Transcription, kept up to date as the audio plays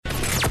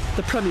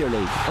the Premier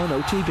League on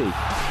OTB.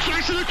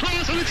 Flash it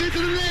across and it's into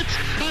the net,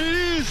 and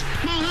it is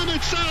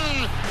Mohamed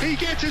Salah. He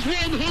gets his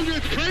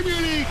 100th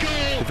Premier League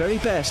goal. The very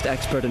best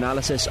expert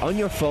analysis on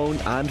your phone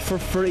and for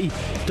free.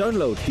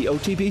 Download the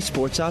OTB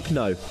Sports app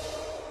now.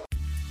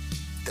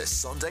 The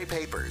Sunday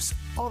Papers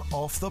on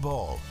Off the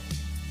Ball.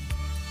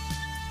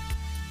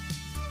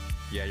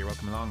 Yeah, you're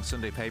welcome along.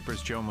 Sunday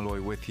Papers, Joe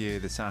Molloy with you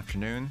this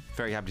afternoon.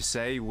 Very happy to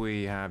say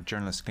we have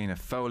journalist Cliona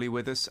Foley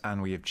with us,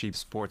 and we have chief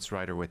sports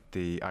writer with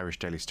the Irish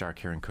Daily Star,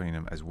 Kieran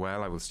Cunningham, as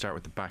well. I will start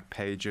with the back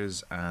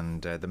pages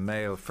and the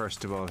Mail,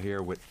 first of all,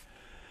 here with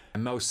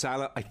Mo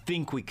Salah. I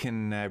think we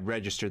can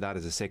register that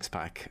as a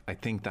six-pack. I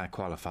think that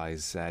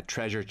qualifies.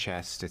 Treasure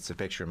chest, it's a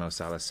picture of Mo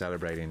Salah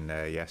celebrating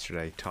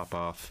yesterday, top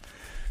off.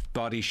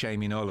 Body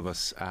shaming all of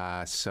us.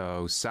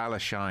 So Salah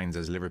shines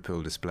as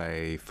Liverpool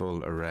display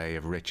full array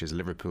of riches.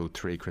 Liverpool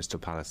 3, Crystal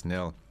Palace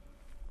 0.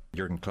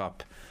 Jurgen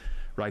Klopp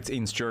writes,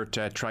 Ian Stewart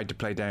tried to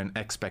play down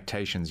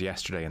expectations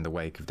yesterday in the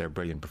wake of their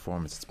brilliant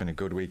performance. It's been a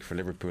good week for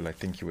Liverpool, I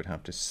think you would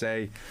have to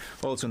say.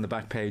 Also on the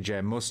back page,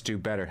 must do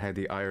better, how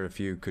the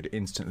IRFU could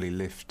instantly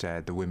lift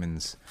the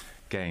women's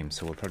game.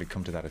 So we'll probably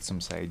come to that at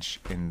some stage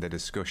in the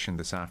discussion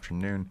this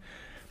afternoon.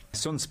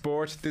 Sun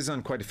Sport, this is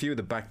on quite a few of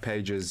the back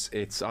pages.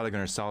 It's Ole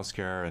Gunnar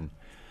Solskjaer and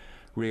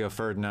Rio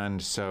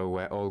Ferdinand, so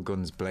all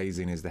guns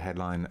blazing is the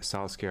headline.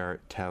 Solskjaer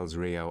tells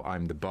Rio,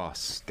 I'm the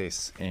boss.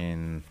 This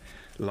in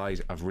light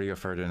of Rio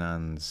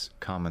Ferdinand's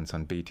comments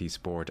on BT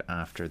Sport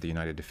after the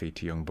United defeat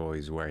to Young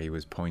Boys, where he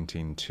was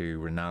pointing to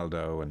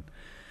Ronaldo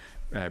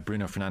and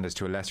Bruno Fernandes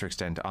to a lesser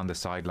extent on the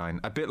sideline.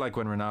 A bit like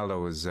when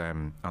Ronaldo was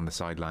on the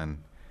sideline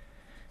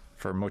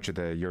for much of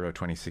the Euro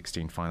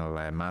 2016 final,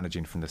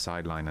 managing from the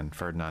sideline, and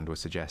Ferdinand was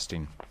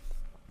suggesting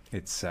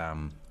it's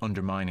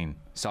undermining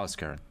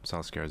Solskjaer.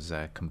 Solskjaer's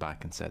come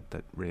back and said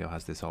that Rio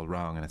has this all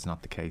wrong, and it's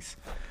not the case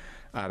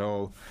at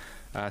all.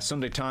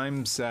 Sunday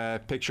Times,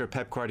 picture of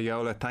Pep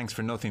Guardiola. Thanks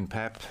for nothing,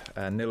 Pep.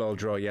 0-0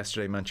 draw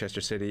yesterday, Manchester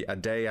City. A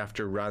day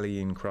after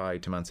rallying cry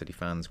to Man City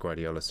fans,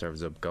 Guardiola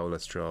serves up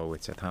goalless draw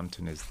with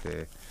Southampton is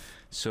the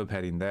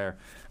subheading there.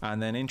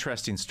 And then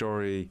interesting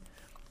story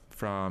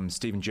from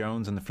Stephen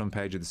Jones on the front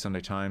page of the Sunday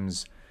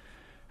Times.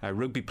 A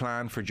rugby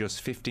plan for just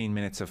 15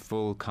 minutes of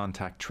full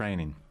contact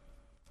training.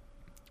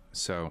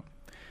 So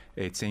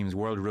it seems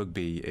World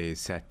Rugby is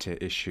set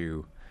to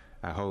issue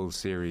a whole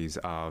series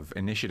of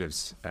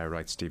initiatives,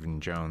 writes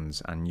Stephen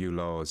Jones, and new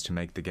laws to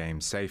make the game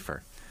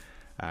safer.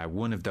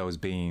 One of those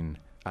being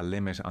a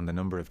limit on the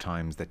number of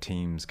times that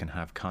teams can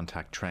have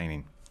contact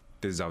training.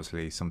 This is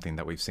obviously something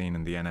that we've seen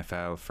in the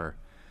NFL for,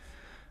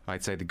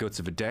 I'd say, the guts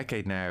of a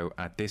decade now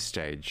at this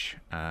stage.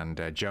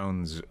 And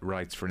Jones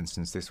writes, for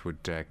instance, this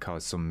would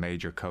cause some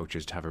major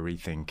coaches to have a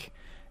rethink.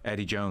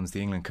 Eddie Jones,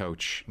 the England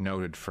coach,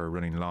 noted for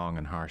running long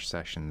and harsh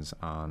sessions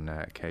on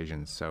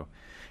occasions. So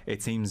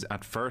it seems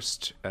at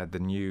first the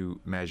new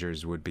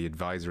measures would be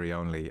advisory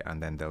only,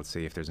 and then they'll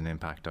see if there's an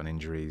impact on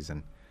injuries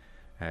and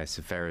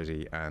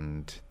severity,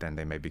 and then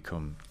they may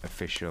become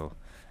official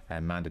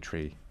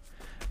mandatory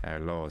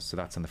laws. So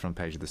that's on the front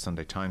page of the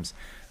Sunday Times.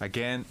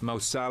 Again, Mo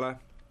Salah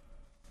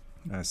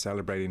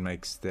celebrating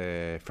makes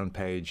the front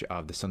page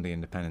of the Sunday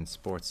Independent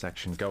Sports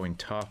section. Going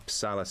top,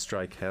 Salah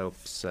strike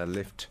helps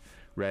lift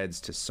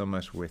Reds to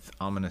summit with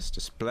ominous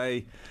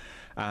display.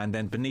 And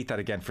then beneath that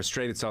again,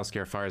 frustrated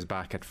Solskjaer fires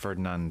back at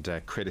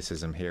Ferdinand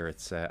criticism. Here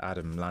it's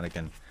Adam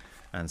Lanigan.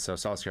 And so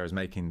Solskjaer is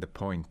making the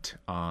point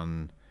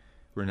on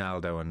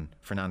Ronaldo and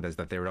Fernandes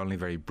that they were only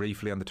very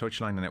briefly on the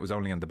touchline, and it was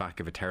only on the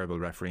back of a terrible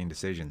refereeing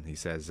decision. He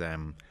says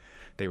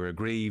they were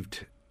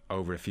aggrieved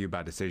over a few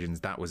bad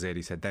decisions. That was it.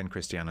 He said then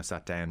Cristiano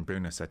sat down,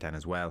 Bruno sat down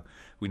as well.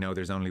 We know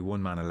there's only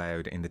one man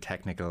allowed in the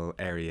technical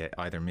area,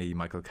 either me,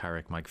 Michael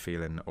Carrick, Mike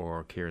Phelan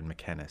or Kieran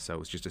McKenna. So it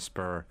was just a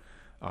spur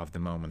of the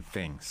moment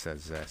thing,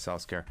 says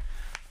Solskjaer.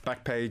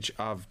 Back page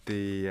of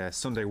the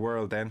Sunday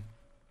World then.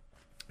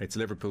 It's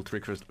Liverpool 3,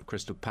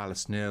 Crystal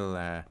Palace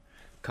 0,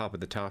 Cop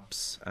of the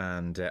Tops,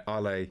 and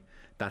Ole,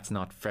 that's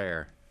not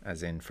fair,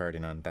 as in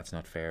Ferdinand, that's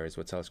not fair, is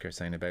what Solskjaer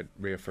saying about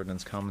Rio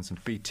Ferdinand's comments on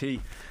BT.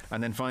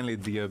 And then finally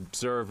the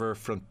Observer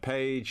front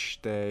page,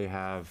 they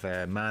have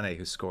Mane,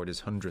 who scored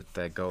his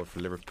 100th goal for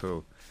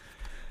Liverpool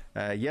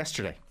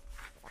yesterday.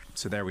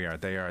 So there we are,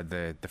 they are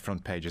the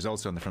front pages.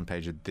 Also on the front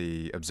page of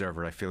the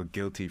Observer, I feel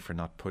guilty for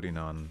not putting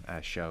on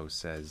a show,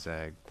 says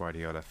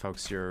Guardiola.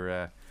 Folks,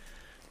 you're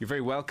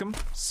very welcome.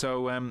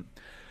 So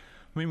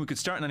we could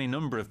start in any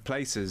number of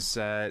places.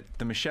 The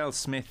Michelle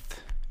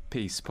Smith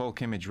piece, Paul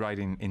Kimmage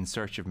writing In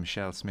Search of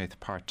Michelle Smith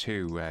Part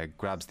 2,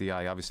 grabs the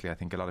eye. Obviously I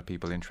think a lot of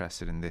people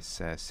interested in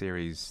this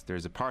series.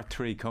 There's a Part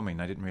 3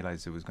 coming. I didn't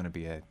realise it was going to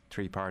be a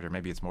 3-parter.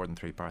 Maybe it's more than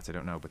 3 parts, I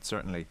don't know, but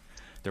certainly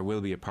there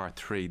will be a Part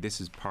 3. This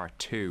is Part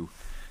 2,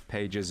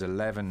 pages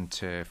 11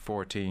 to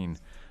 14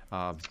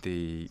 of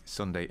the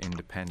Sunday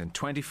Independent.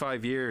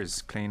 25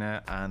 years,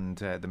 Cliona, and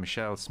the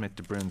Michelle Smith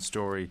de Bruyne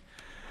story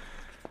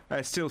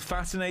still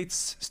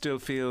fascinates, still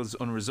feels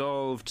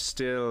unresolved,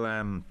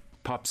 still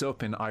pops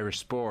up in Irish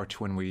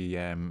sport when we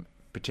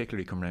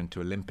particularly come round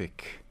to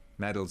Olympic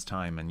medals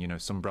time. And, you know,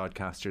 some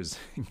broadcasters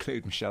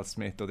include Michelle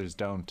Smith, others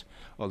don't.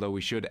 Although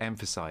we should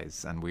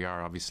emphasise, and we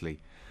are obviously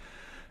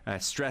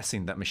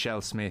stressing that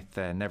Michelle Smith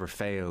never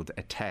failed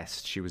a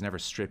test. She was never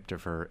stripped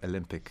of her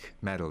Olympic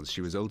medals.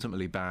 She was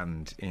ultimately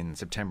banned in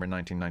September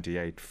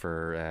 1998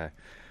 for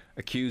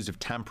accused of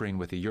tampering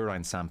with a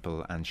urine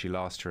sample, and she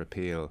lost her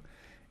appeal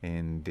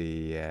in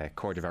the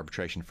Court of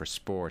Arbitration for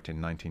Sport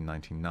in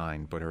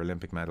 1999. But her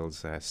Olympic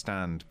medals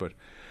stand. But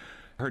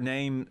her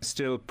name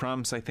still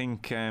prompts, I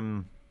think,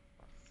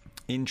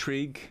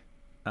 intrigue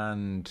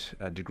and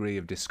a degree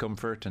of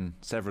discomfort and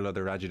several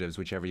other adjectives,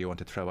 whichever you want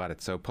to throw at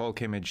it. So Paul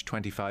Kimmage,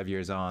 25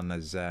 years on,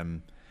 is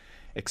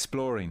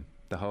exploring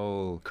the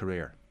whole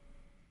career.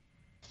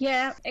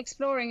 Yeah,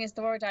 exploring is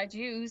the word I'd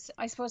use.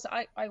 I suppose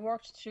I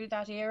worked through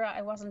that era.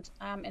 I wasn't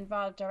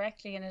involved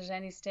directly in it at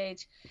any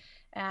stage.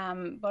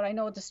 But I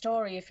know the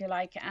story, if you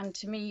like, and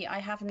to me, I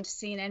haven't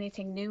seen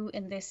anything new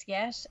in this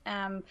yet.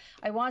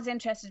 I was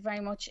interested very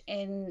much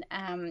in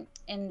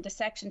the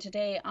section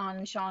today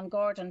on Sean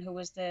Gordon, who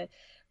was the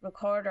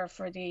recorder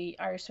for the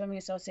Irish Swimming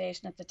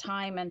Association at the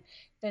time, and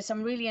there's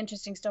some really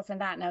interesting stuff in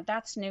that. Now,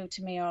 that's new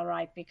to me, all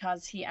right,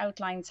 because he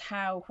outlines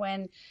how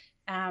when,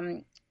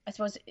 I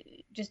suppose,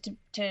 just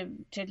to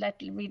let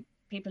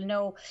people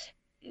know,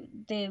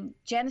 the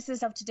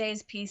genesis of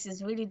today's piece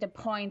is really the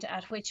point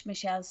at which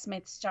Michelle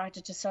Smith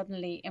started to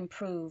suddenly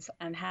improve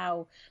and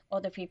how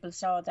other people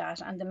saw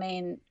that. And the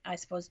main, I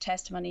suppose,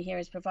 testimony here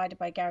is provided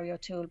by Gary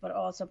O'Toole, but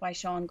also by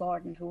Sean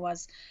Gordon, who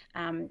was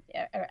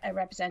a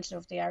representative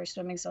of the Irish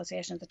Swimming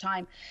Association at the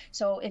time.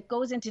 So it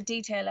goes into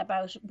detail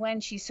about when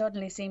she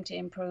suddenly seemed to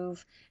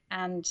improve,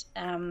 and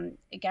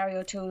Gary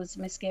O'Toole's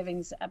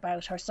misgivings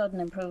about her sudden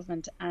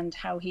improvement, and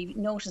how he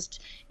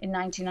noticed in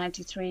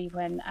 1993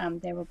 when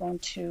they were going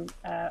to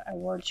a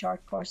World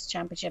Short Course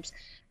Championships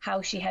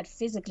how she had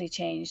physically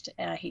changed.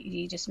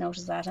 He just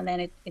noticed that, and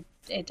then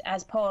it,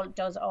 as Paul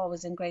does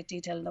always in great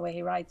detail in the way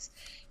he writes,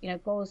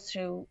 goes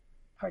through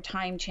her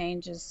time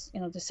changes,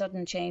 the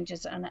sudden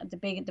changes and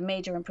the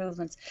major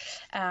improvements.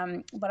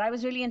 But I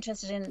was really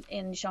interested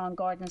in Sean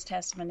Gordon's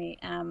testimony,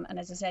 and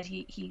as I said,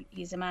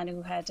 he's a man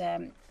who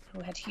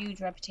had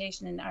huge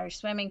reputation in Irish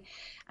swimming,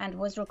 and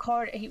was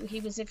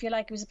he was, if you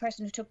like, he was a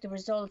person who took the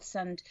results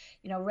and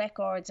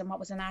records and what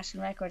was a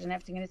national record and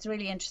everything. And it's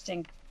really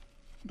interesting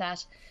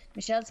that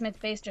Michelle Smith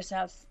based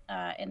herself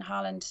in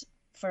Holland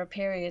for a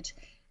period,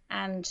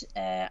 and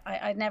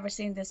I'd never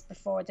seen this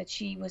before, that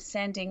she was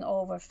sending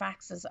over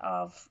faxes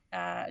of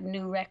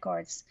new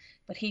records,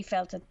 but he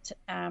felt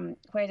that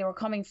where they were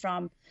coming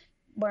from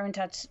weren't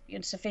at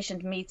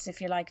sufficient meets,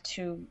 if you like,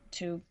 to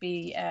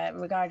be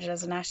regarded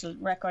as a national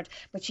record.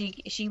 But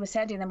she was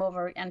sending them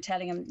over and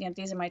telling him,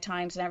 these are my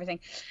times and everything.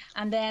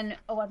 And then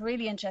what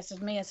really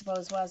interested me, I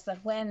suppose, was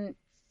that when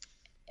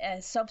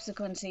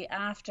subsequently,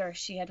 after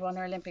she had won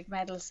her Olympic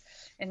medals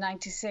in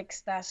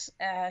 '96,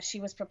 that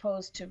she was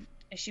proposed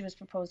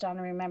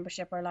honorary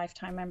membership or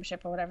lifetime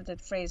membership or whatever the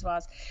phrase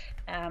was,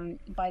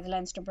 by the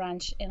Leinster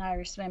branch in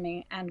Irish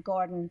swimming, and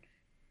Gordon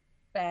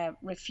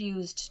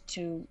refused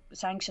to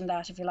sanction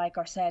that, if you like,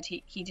 or said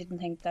he didn't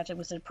think that it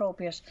was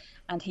appropriate,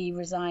 and he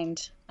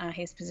resigned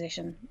his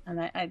position.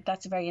 And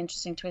that's a very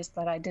interesting twist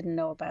that I didn't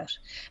know about.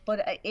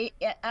 But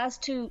as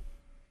to,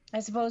 I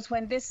suppose,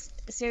 when this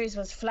series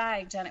was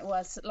flagged and it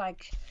was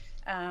like,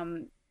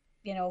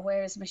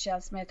 where is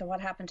Michelle Smith, or what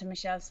happened to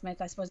Michelle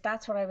Smith, I suppose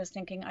that's what I was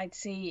thinking I'd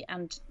see,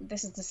 and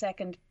this is the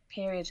second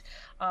period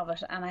of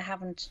it, and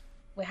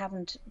we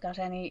haven't got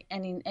any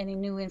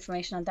new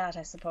information on that,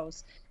 I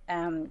suppose.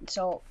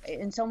 So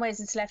in some ways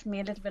it's left me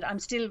a little bit, I'm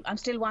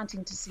still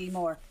wanting to see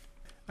more.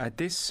 At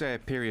this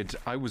period,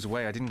 I was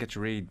away, I didn't get to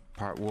read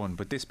part one,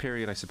 but this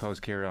period, I suppose,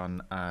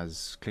 Kieran,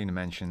 as Cliona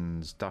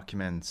mentions,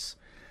 documents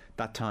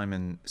that time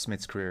in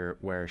Smith's career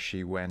where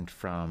she went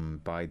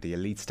from, by the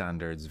elite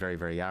standards, very,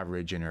 very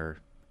average in her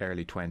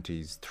early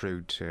 20s,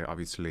 through to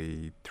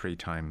obviously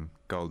 3-time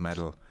gold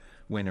medal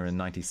winner in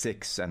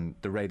 '96, and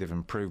the rate of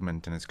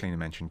improvement, and as Cliona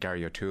mentioned,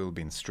 Gary O'Toole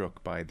being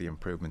struck by the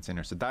improvements in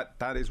her. So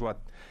that is what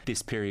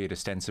this period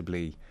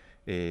ostensibly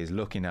is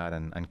looking at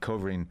and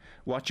covering.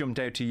 What jumped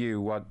out to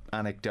you? What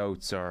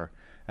anecdotes or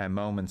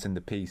moments in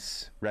the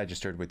piece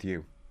registered with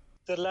you?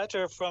 The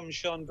letter from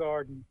Sean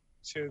Gordon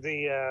to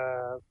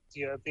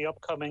the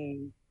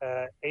upcoming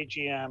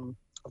AGM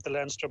of the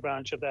Leinster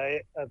branch of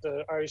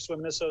the Irish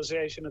Swimming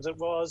Association, as it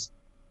was.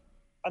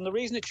 And the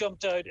reason it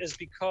jumped out is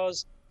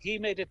because he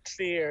made it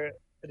clear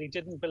that he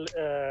didn't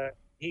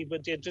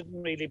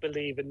really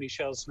believe in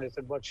Michelle Smith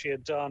and what she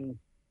had done.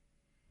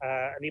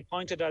 And he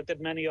pointed out that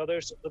many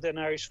others within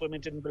Irish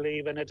swimming didn't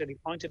believe in it. And he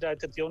pointed out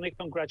that the only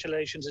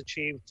congratulations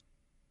achieved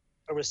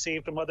or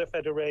received from other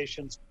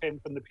federations came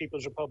from the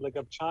People's Republic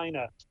of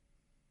China.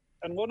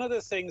 And one of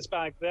the things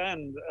back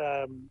then,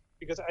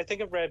 because I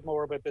think I've read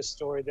more about this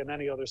story than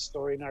any other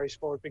story in Irish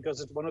sport,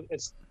 because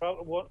it's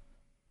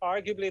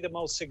arguably the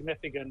most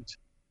significant.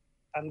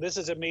 And this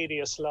is a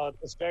media slot.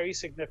 It's very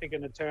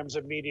significant in terms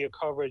of media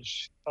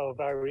coverage of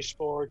Irish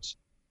sport.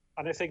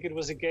 And I think it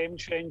was a game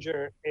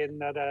changer in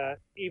that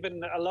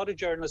even a lot of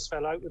journalists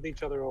fell out with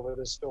each other over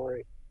this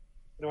story.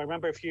 I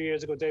remember a few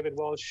years ago, David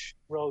Walsh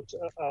wrote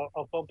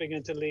of bumping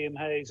into Liam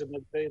Hayes, and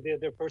they had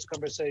their first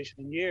conversation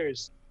in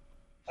years.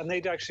 And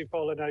they'd actually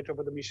fallen out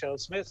over the Michelle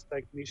Smith.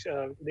 Like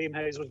Liam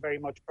Hayes was very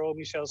much pro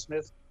Michelle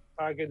Smith,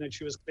 arguing that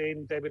she was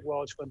clean. David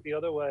Walsh went the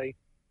other way.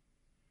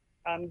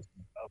 And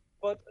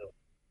but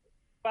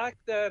back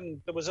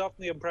then, there was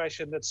often the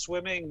impression that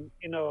swimming,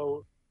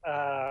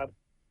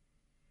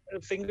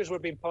 fingers were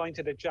being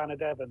pointed at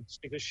Janet Evans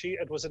because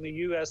it was in the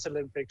US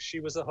Olympics. She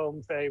was the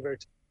home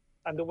favorite.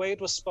 And the way it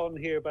was spun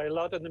here by a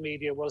lot in the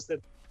media was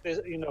that,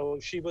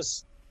 she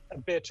was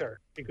bitter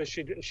because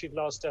she'd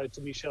lost out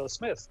to Michelle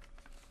Smith.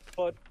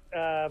 But,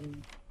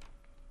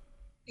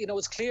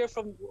 it's clear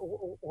from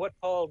what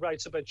Paul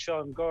writes about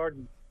Sean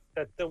Gordon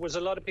that there was a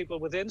lot of people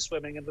within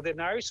swimming and within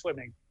Irish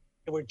swimming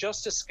who were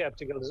just as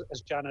sceptical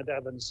as Janet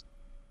Evans.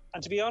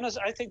 And to be honest,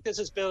 I think this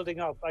is building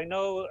up. I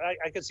know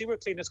I can see where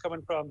Cliona's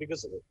coming from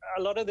because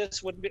a lot of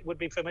this would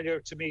be familiar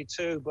to me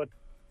too. But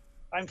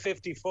I'm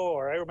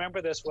 54. I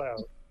remember this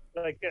well.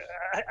 Like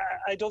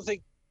I don't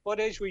think. What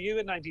age were you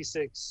in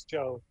 '96,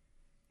 Joe?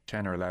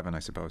 10 or 11, I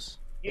suppose.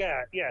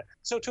 Yeah.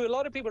 So to a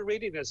lot of people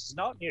reading this, it's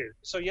not new.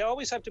 So you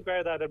always have to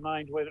bear that in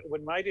mind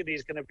when writing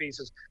these kind of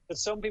pieces. That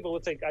some people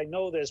would think I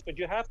know this, but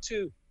you have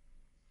to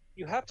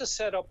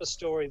set up a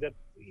story that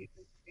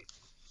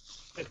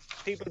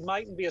people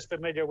mightn't be as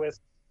familiar with.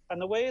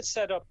 And the way it's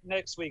set up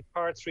next week,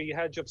 part 3,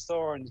 Hedge of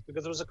Thorns,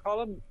 because there was a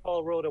column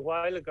Paul wrote a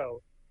while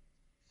ago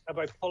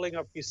about pulling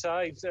up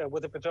beside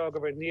with a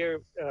photographer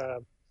near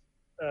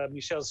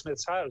Michelle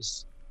Smith's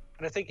house.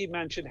 And I think he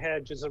mentioned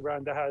hedges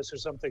around the house or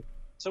something.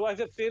 So I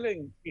have a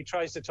feeling he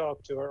tries to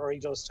talk to her, or he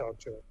does talk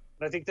to her.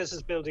 And I think this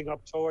is building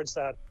up towards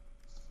that.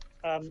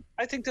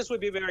 I think this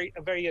would be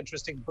a very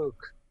interesting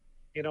book.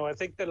 I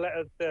think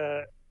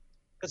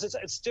because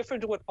it's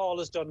different to what Paul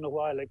has done in a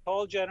while. Like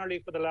Paul generally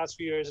for the last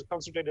few years has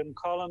concentrated on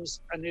columns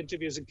and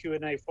interviews and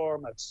Q&A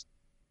formats.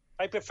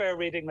 I prefer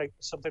reading like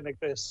something like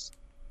this.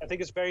 I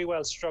think it's very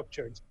well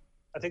structured.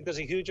 I think there's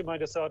a huge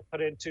amount of thought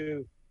put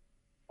into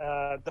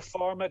the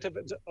format of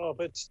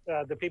it,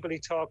 the people he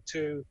talked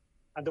to,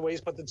 and the way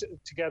he's put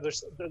together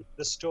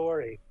the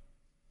story.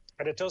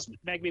 And it does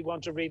make me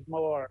want to read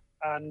more.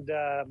 And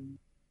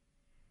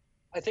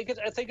I think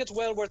it's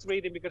well worth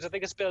reading because I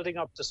think it's building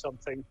up to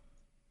something.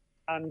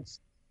 And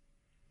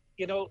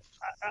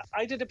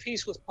I did a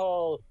piece with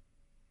Paul,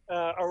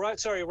 around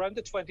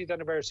the 20th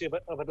anniversary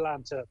of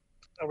Atlanta,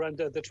 around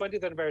the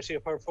 20th anniversary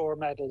of her 4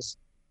 medals.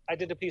 I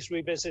did a piece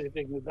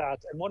revisiting that,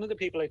 and one of the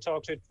people I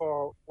talked to it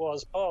for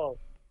was Paul.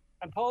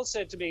 And Paul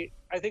said to me,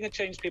 I think it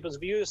changed people's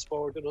view of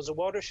sport. It was a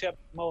watershed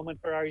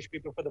moment for Irish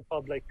people, for the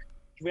public.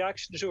 The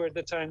reaction to her at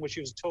the time was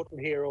she was a total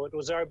hero. It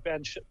was our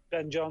Ben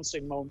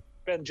Johnson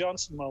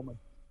moment.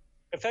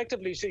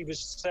 Effectively, she was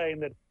saying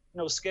that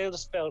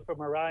scales fell from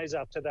her eyes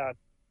after that.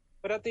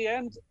 But at the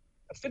end,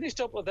 I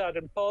finished up with that,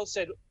 and Paul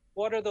said,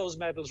 what are those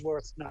medals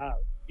worth now?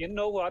 You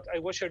know what? I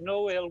wish her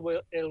no ill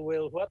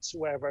will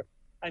whatsoever.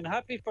 I'm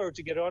happy for her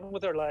to get on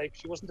with her life.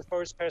 She wasn't the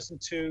first person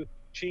to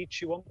cheat.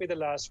 She won't be the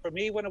last. For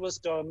me, when it was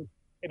done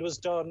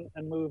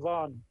and move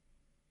on.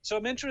 So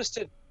I'm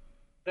interested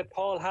that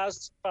Paul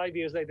has 5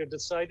 years later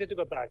decided to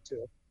go back to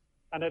it.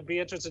 And I'd be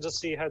interested to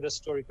see how this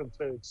story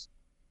concludes.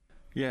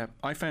 Yeah,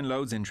 I found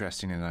loads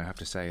interesting in it, I have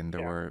to say, and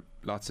there were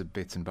lots of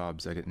bits and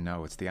bobs I didn't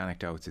know. It's the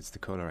anecdotes, it's the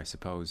colour, I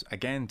suppose.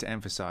 Again, to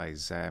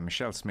emphasise,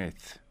 Michelle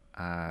Smith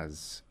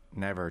has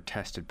never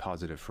tested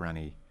positive for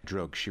any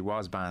drug. She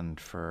was banned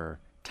for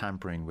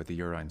tampering with a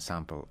urine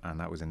sample, and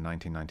that was in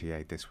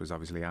 1998. This was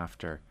obviously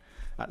after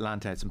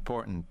Atlanta. It's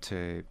important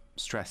to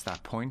stress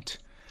that point.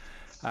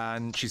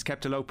 And she's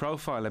kept a low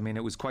profile. I mean,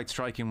 it was quite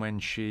striking when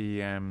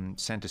she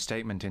sent a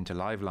statement into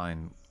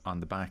Liveline on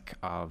the back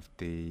of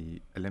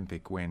the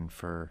Olympic win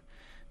for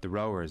the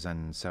rowers.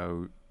 And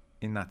so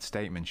in that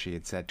statement she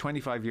had said,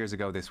 25 years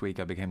ago this week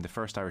I became the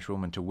first Irish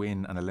woman to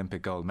win an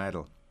Olympic gold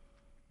medal.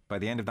 By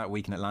the end of that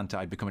week in Atlanta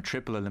I'd become a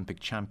triple Olympic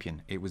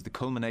champion. It was the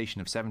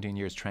culmination of 17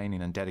 years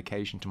training and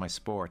dedication to my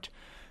sport.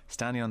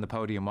 Standing on the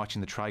podium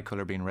watching the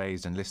tricolour being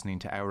raised and listening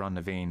to Auron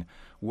Naveen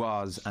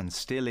was and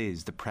still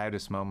is the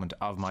proudest moment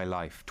of my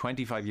life.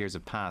 25 years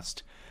have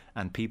passed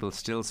and people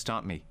still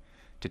stop me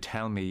to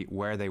tell me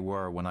where they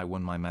were when I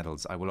won my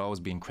medals. I will always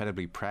be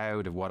incredibly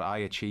proud of what I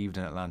achieved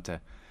in Atlanta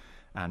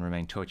and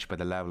remain touched by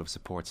the level of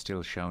support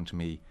still shown to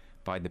me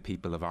by the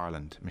people of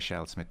Ireland.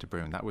 Michelle Smith de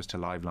Bruyne. That was to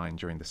Liveline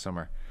during the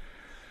summer.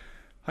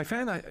 I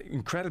found that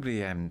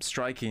incredibly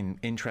striking,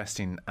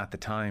 interesting at the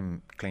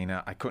time,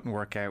 Cliona. I couldn't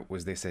work out,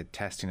 was this a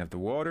testing of the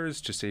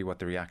waters to see what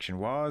the reaction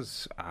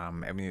was? I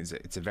mean,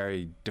 it's a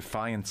very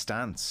defiant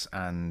stance,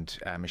 and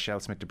Michelle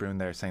Smith de Bruyne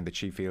there saying that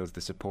she feels the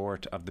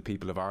support of the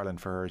people of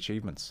Ireland for her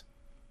achievements.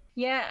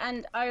 Yeah,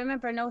 and I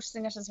remember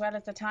noticing it as well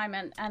at the time.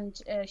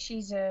 And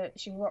she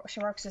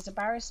works as a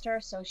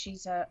barrister, so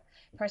she's a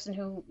person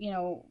who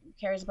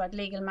cares about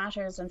legal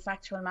matters and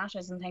factual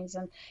matters and things.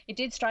 And it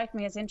did strike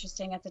me as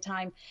interesting at the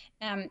time.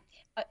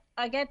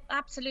 I get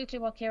absolutely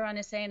what Kieran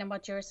is saying and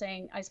what you're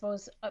saying. I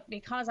suppose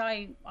because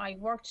I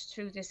worked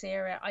through this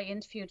era, I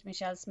interviewed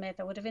Michelle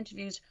Smith. I would have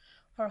interviewed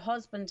her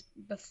husband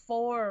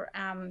before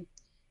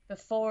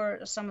before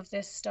some of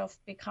this stuff,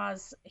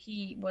 because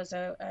he was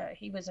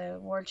a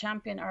world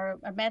champion or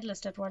a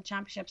medalist at World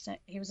Championships.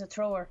 He was a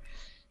thrower,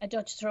 a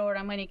Dutch thrower,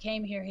 and when he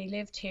came here, he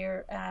lived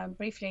here.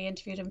 Briefly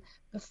interviewed him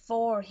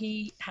before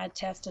he had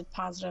tested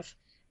positive,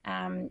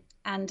 and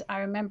I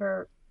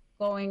remember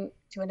going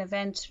to an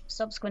event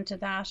subsequent to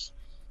that,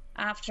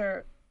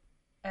 after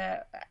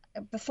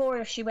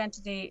before she went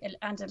to the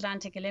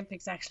Atlantic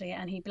Olympics actually,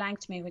 and he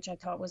blanked me, which I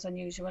thought was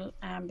unusual,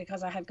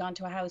 because I had gone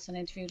to a house and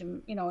interviewed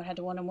him, I had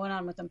a one-on-one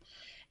on with him.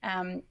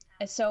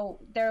 So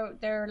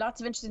there are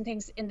lots of interesting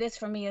things in this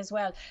for me as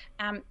well.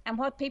 And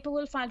what people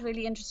will find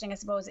really interesting, I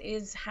suppose,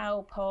 is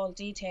how Paul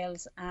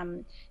details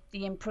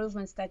the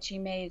improvements that she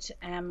made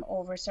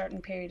over a certain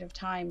period of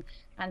time.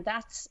 And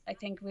that's, I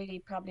think, really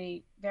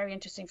probably very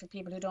interesting for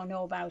people who don't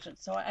know about it.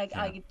 So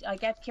I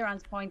get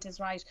Kieran's point is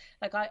right.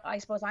 Like, I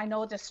suppose I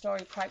know this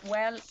story quite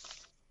well,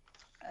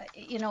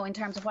 in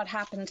terms of what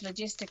happened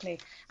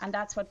logistically. And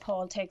that's what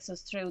Paul takes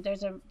us through.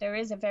 There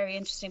is a very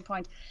interesting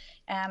point.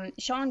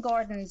 Sean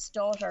Gordon's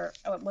daughter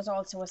was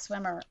also a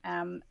swimmer,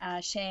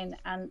 Shane.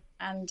 And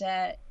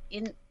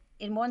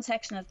in one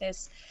section of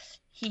this,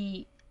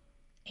 he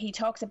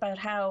talks about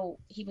how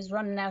he was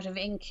running out of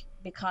ink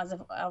because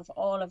of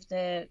all of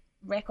the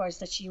records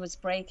that she was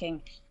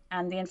breaking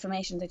and the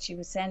information that she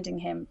was sending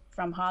him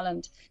from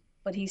Holland.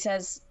 But he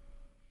says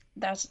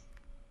that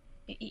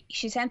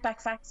she sent back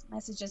fax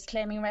messages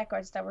claiming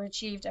records that were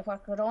achieved at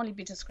what could only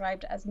be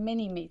described as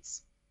mini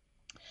meets.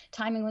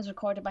 Timing was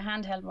recorded by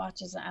handheld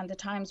watches, and the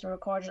times were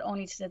recorded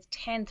only to the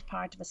 10th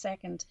part of a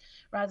second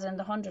rather than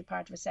the 100th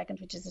part of a second,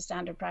 which is the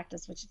standard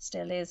practice, which it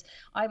still is.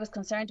 I was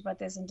concerned about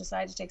this and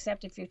decided to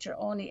accept in future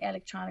only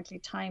electronically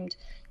timed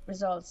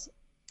results.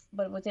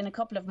 But within a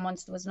couple of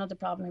months, there was another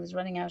problem. He was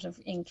running out of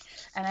ink.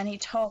 And then he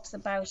talks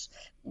about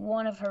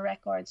one of her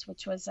records,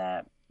 which was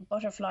a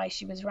butterfly.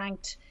 She was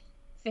ranked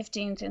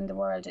 15th in the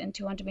world in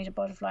 200-meter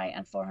butterfly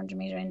and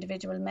 400-meter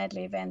individual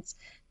medley events.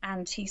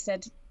 And he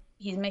said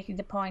he's making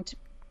the point,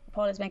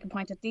 Paul is making the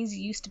point, that these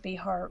used to be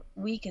her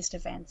weakest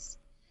events.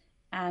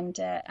 And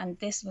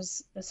this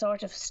was the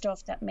sort of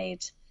stuff that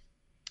made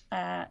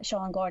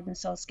Sean Gordon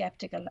so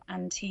sceptical.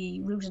 And he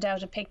rooted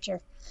out a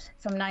picture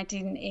from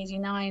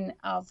 1989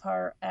 of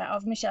her,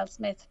 of Michelle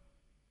Smith.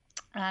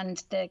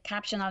 And the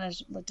caption on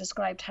it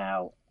described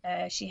how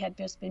she had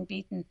just been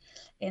beaten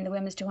in the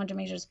women's 200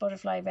 metres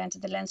butterfly event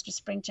at the Leinster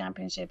Spring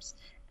Championships,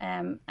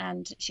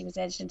 and she was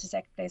edged into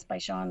second place by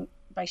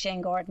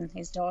Shane Gordon,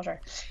 his daughter.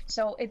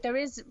 So there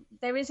is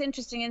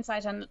interesting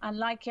insight, and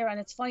like Kieran,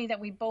 it's funny that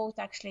we both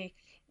actually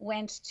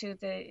went to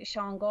the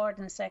Sean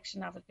Gordon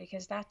section of it,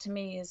 because that to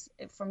me is,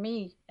 for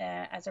me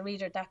as a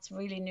reader, that's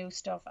really new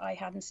stuff. I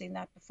hadn't seen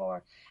that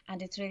before,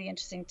 and it's really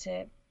interesting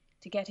to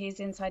get his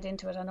insight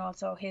into it, and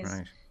also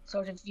his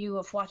sort of view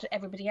of what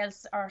everybody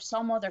else or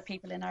some other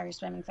people in Irish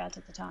swimming felt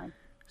at the time.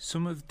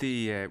 Some of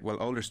the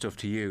older stuff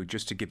to you,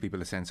 just to give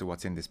people a sense of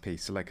what's in this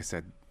piece. So like I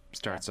said,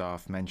 starts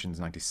off, mentions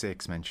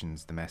 96,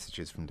 mentions the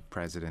messages from the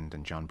President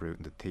and John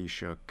Bruton, the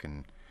Taoiseach,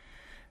 and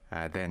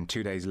then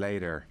 2 days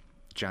later,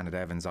 Janet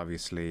Evans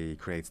obviously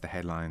creates the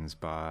headlines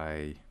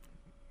by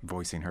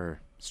voicing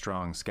her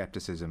strong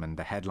scepticism, and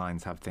the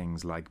headlines have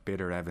things like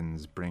 "Bitter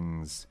Evans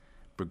brings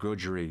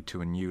begrudgery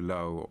to a new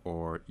low,"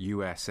 or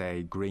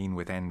 "USA green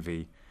with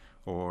envy,"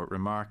 or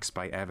 "Remarks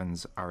by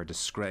Evans are a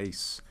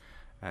disgrace,"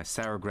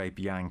 "Sour grape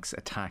Yanks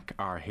attack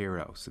our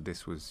hero." So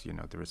this was,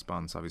 the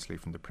response obviously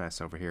from the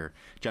press over here.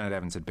 Janet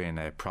Evans had been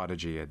a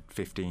prodigy. At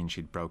 15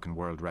 she'd broken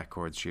world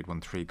records. She had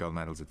won 3 gold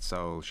medals at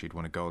Seoul. She'd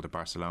won a gold at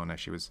Barcelona.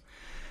 She was,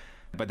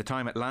 by the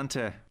time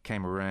Atlanta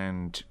came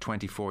around,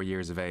 24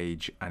 years of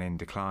age and in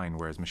decline,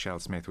 whereas Michelle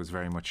Smith was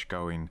very much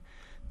going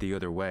the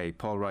other way.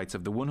 Paul writes,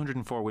 of the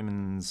 104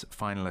 women's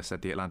finalists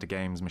at the Atlanta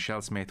Games,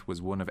 Michelle Smith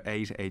was one of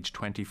 8 aged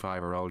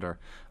 25 or older.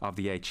 Of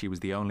the 8, she was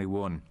the only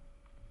one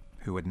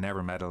who had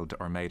never medalled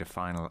or made a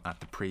final at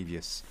the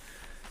previous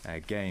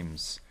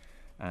games.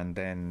 And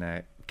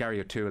then Gary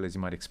O'Toole, as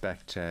you might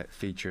expect,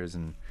 features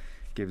and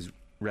gives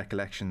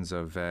recollections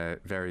of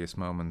various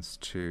moments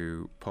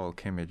to Paul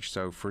Kimmage.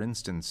 So for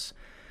instance,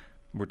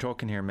 we're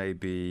talking here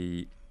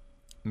maybe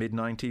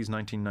mid-90s,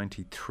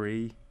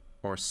 1993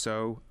 or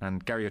so,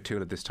 and Gary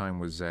O'Toole at this time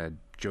was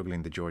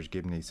juggling the George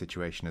Gibney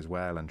situation as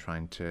well and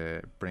trying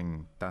to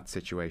bring that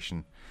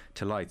situation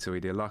to light. So he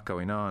had a lot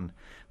going on,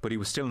 but he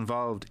was still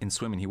involved in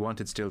swimming. He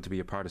wanted still to be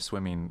a part of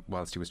swimming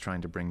whilst he was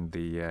trying to bring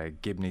the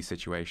Gibney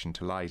situation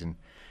to light. And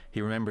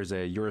he remembers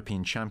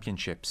European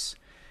Championships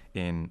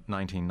in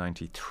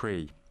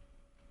 1993,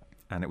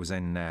 and it was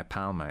in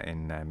Palma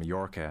in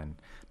Mallorca, and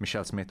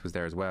Michelle Smith was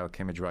there as well.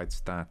 Kimmage writes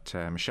that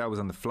Michelle was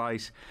on the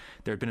flight.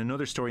 There had been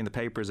another story in the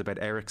papers about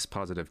Eric's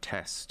positive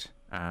test,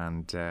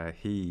 and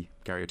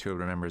Gary O'Toole,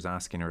 remembers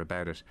asking her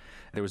about it.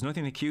 There was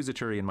nothing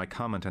accusatory in my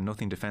comment and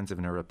nothing defensive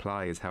in her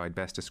reply, is how I'd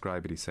best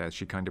describe it, he says.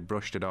 She kind of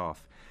brushed it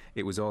off.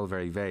 It was all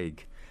very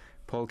vague.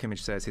 Paul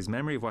Kimmage says his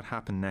memory of what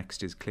happened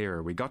next is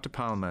clearer. We got to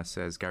Palma,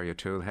 says Gary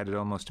O'Toole, headed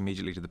almost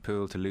immediately to the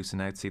pool to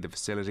loosen out, see the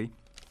facility.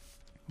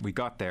 We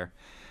got there.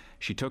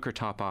 She took her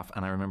top off,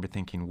 and I remember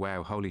thinking,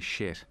 wow, holy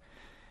shit,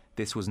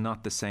 this was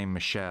not the same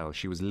Michelle.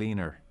 She was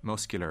leaner,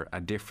 muscular, a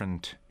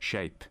different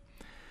shape.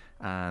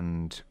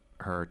 And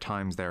her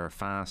times there are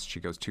fast.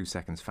 She goes 2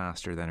 seconds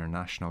faster than her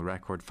national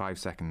record, 5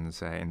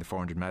 seconds in the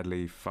 400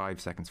 medley,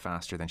 5 seconds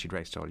faster than she'd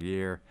raced all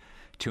year.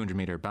 200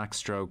 metre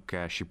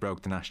backstroke, she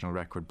broke the national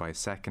record by a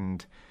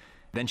second.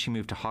 Then she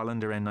moved to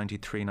Holland around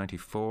 93,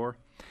 94.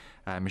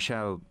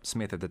 Michelle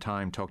Smith at the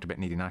time talked about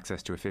needing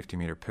access to a 50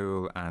 metre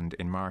pool, and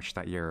in March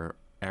that year,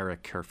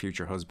 Eric, her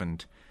future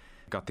husband,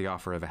 got the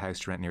offer of a house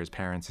to rent near his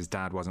parents. His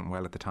dad wasn't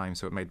well at the time,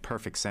 so it made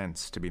perfect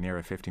sense to be near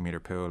a 50 metre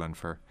pool and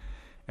for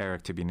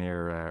Eric to be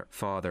near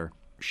father.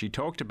 She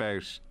talked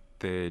about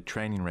the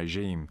training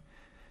regime.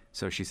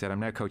 So she said,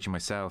 I'm now coaching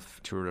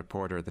myself, to a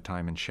reporter at the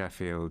time in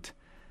Sheffield.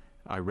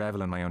 I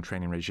revel in my own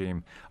training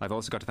regime. I've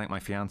also got to thank my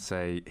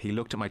fiancé. He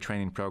looked at my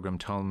training program,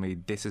 told me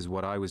this is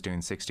what I was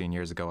doing 16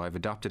 years ago. I've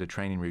adopted a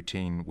training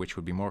routine which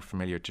would be more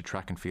familiar to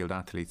track and field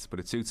athletes, but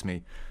it suits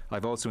me.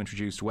 I've also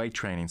introduced weight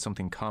training,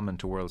 something common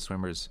to world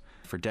swimmers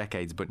for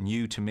decades, but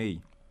new to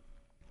me.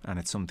 And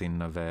it's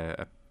something of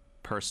a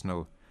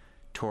personal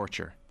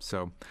torture.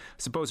 So I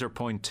suppose her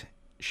point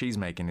she's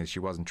making is she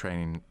wasn't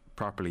training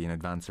properly in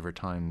advance of her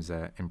times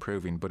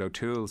improving. But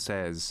O'Toole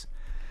says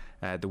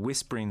the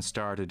whispering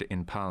started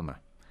in Palma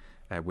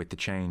with the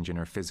change in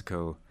her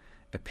physical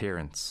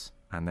appearance.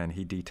 And then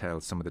he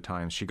details some of the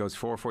times. She goes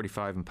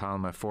 4:45 in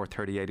Palma,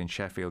 4:38 in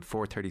Sheffield,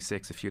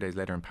 4:36 a few days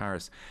later in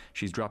Paris.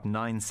 She's dropped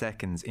 9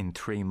 seconds in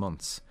 3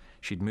 months.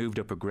 She'd moved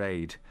up a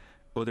grade.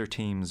 Other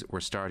teams were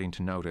starting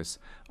to notice.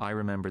 I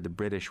remember the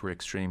British were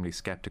extremely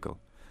sceptical,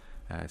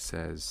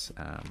 says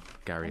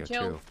Gary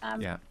O'Toole.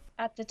 Joe,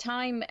 at the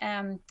time,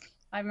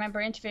 I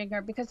remember interviewing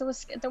her because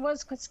there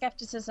was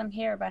scepticism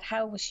here about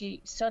how was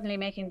she suddenly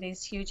making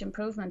these huge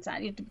improvements,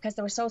 because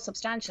they were so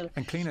substantial.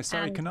 And Cliona,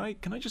 sorry, can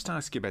I just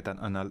ask you about that?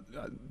 And I'll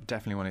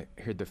definitely want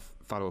to hear the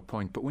follow-up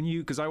point. But when you,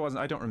 because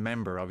I don't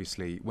remember,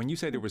 obviously, when you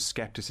say there was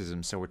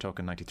scepticism, so we're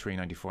talking 93,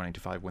 94,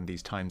 95, when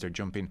these times are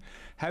jumping,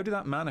 how did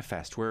that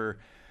manifest? Were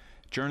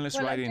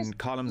journalists writing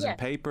columns and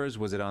papers?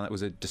 Was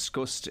it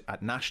discussed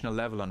at national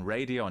level on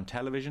radio, on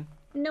television?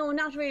 No,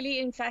 not really.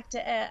 In fact,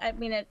 I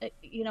mean,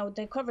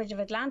 the coverage of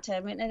Atlanta.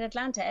 I mean, in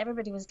Atlanta,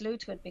 everybody was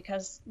glued to it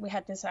because we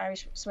had this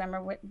Irish swimmer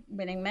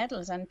winning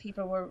medals, and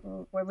people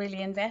were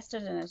really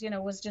invested in it. You know,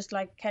 it was just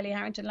like Kelly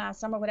Harrington last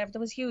summer, whatever. There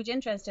was huge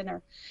interest in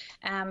her.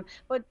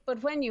 But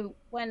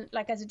when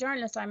like as a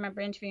journalist, I remember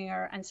interviewing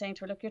her and saying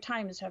to her, "Look, your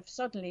times have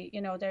suddenly,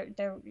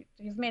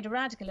 you've made a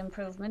radical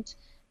improvement.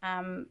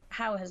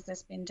 How has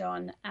this been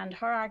done?" And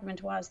her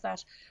argument was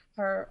that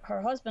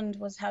her husband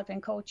was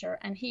helping coach her,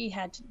 and he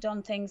had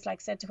done things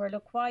like said to her,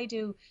 "Look, why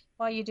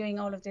are you doing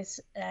all of this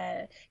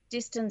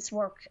distance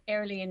work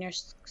early in your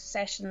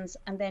sessions,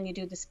 and then you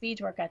do the speed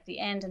work at the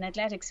end? In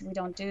athletics, we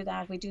don't do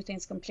that. We do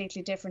things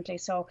completely differently."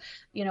 So,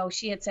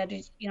 she had said,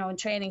 in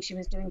training she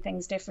was doing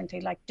things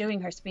differently, like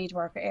doing her speed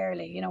work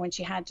early, when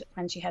she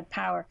had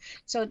power.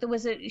 So there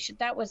was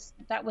that was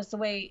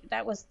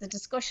the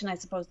discussion, I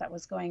suppose, that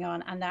was going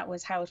on, and that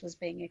was how it was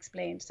being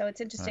explained. So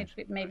it's interesting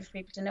maybe for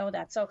people to know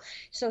that. So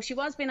she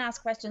was being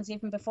asked questions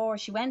even before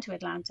she went to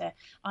Atlanta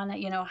on,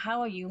 how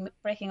are you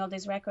breaking all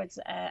these records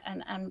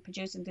and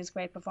producing these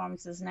great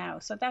performances now?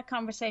 So that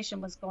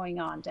conversation was going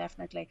on,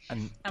 definitely.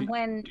 And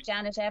when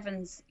Janet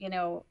Evans,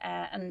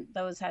 and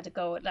those had to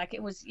go, like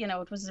it was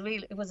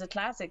a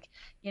classic,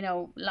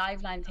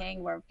 live line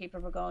thing where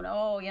people were going,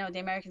 "Oh, the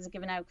Americans are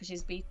giving out because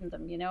she's beaten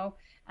them,"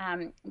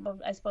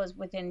 But I suppose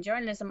within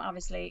journalism,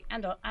 obviously,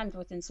 and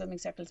within swimming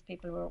circles,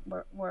 people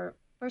were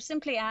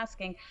simply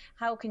asking,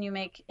 how can you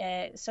make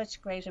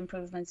such great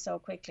improvements so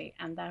quickly?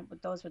 And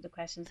those were the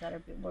questions that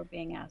were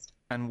being asked.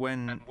 And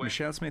when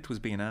Michelle Smith was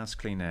being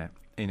asked, Cliona,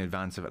 in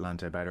advance of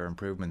Atlanta about her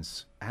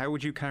improvements, how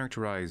would you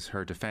characterise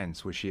her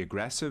defence? Was she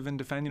aggressive in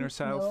defending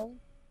herself?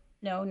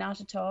 No, not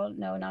at all.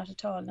 No, not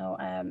at all.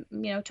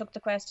 No, took the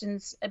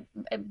questions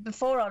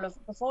before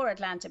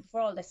Atlanta,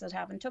 before all this had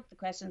happened, took the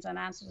questions and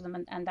answered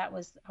them, and that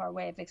was her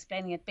way of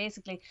explaining it.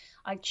 Basically,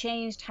 I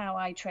changed how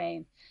I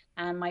train,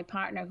 and my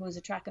partner, who's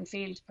a track and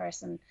field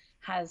person,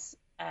 has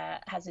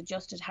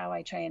adjusted how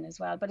I train as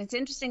well. But it's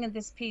interesting in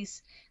this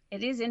piece.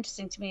 It is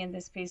interesting to me in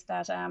this piece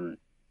that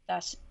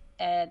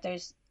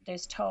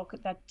there's talk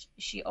that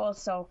she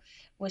also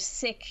was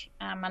sick,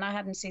 and I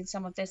hadn't seen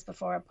some of this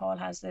before. Paul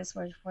has this,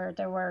 where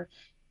there were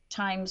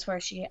times where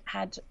she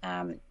had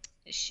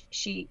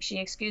she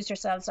excused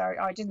herself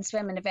or didn't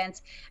swim in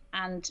events,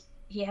 and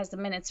he has the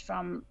minutes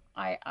from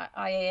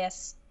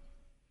IAS,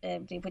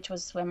 which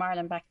was Swim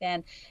Ireland back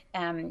then,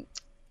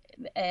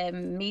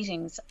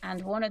 meetings,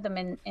 and one of them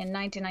in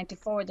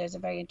 1994, there's a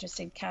very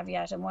interesting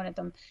caveat in one of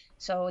them.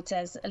 So it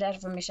says, a letter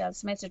from Michelle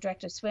Smith, the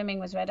director of swimming,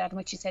 was read out in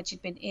which she said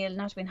she'd been ill,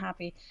 not been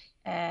happy,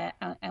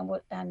 and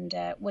would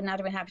not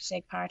have been happy to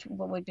take part,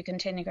 but would be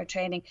continuing her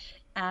training.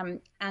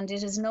 And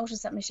it is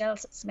noticed that Michelle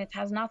Smith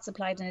has not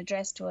supplied an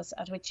address to us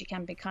at which she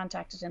can be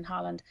contacted in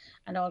Holland,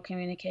 and all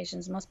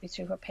communications must be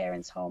through her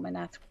parents' home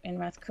in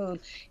Rathcoole.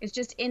 It's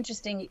just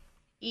interesting,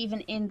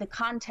 even in the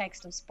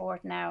context of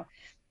sport now,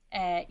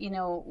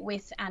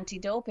 with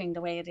anti-doping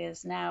the way it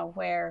is now,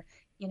 where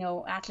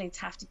athletes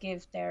have to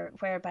give their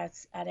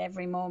whereabouts at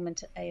every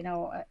moment,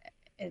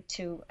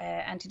 to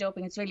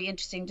anti-doping. It's really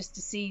interesting just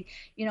to see,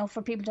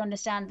 for people to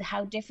understand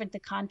how different the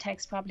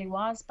context probably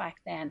was back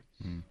then,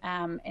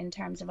 in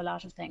terms of a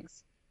lot of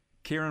things.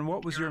 Kieran,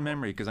 what was your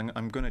memory? Because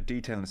I'm going to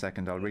detail in a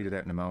second, I'll read it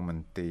out in a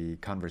moment, the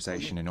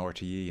conversation in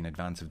RTE in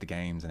advance of the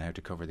games and how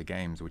to cover the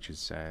games, which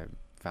is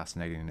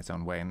fascinating in its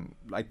own way. And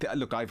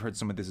look, I've heard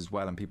some of this as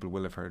well, and people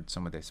will have heard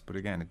some of this, but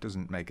again, it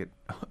doesn't make it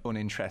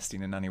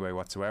uninteresting in any way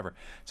whatsoever.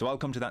 So I'll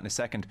come to that in a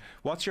second.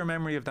 What's your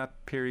memory of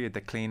that period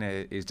that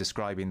Cliona is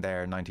describing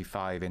there,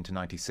 95 into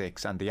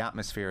 96, and the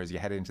atmosphere as you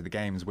head into the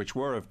games, which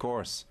were, of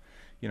course,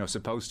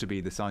 supposed to be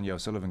the Sonia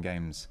O'Sullivan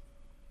games?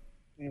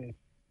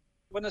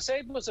 When I say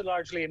it was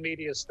largely a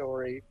media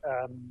story,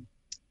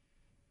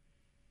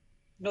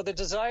 the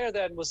desire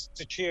then was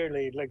to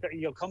cheerlead. Like,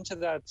 you'll come to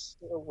that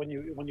when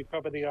you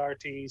cover the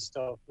RTE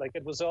stuff. Like,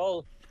 it was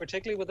all,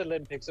 particularly with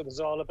Olympics, it was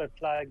all about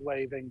flag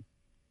waving.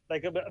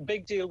 Like, a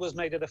big deal was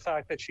made of the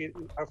fact that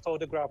her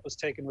photograph was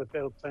taken with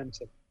Bill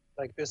Clinton.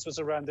 Like, this was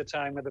around the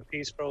time of the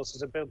peace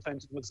process, and Bill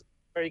Clinton was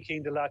very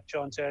keen to latch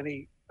on to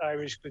any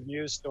Irish good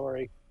news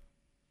story.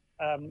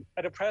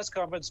 At a press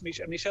conference,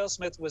 Michelle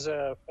Smith is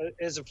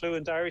a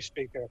fluent Irish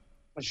speaker.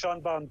 When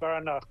Sean Bon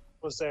Barnach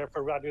was there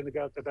for Radio na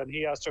Gaeltacht, and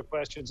he asked her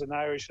questions in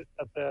Irish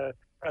at the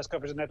press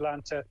conference in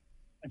Atlanta,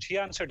 and she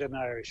answered in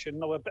Irish.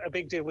 And a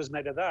big deal was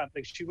made of that.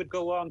 Like, she would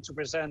go on to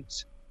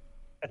present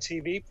a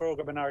TV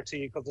program in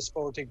RTE called The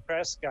Sporting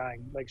Press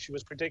Gang. Like, she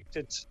was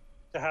predicted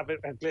to have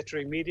a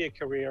glittering media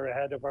career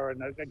ahead of her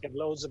and get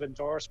loads of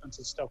endorsements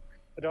and stuff.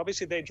 But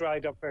obviously they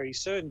dried up very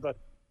soon. But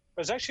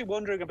I was actually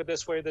wondering about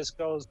where this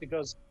goes,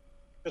 because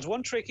there's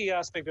one tricky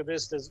aspect of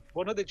this. There's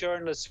one of the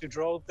journalists who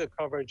drove the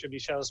coverage of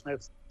Michelle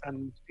Smith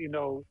and,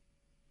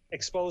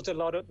 exposed a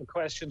lot of the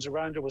questions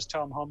around her was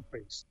Tom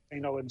Humphreys.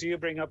 And do you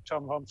bring up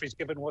Tom Humphreys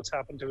given what's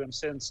happened to him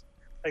since?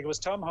 Like, it was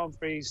Tom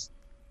Humphreys,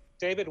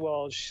 David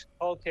Walsh,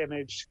 Paul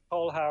Kimmage,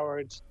 Paul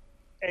Howard,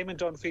 Eamon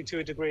Dunphy to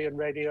a degree in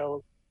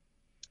radio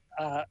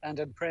and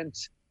in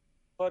print.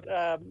 But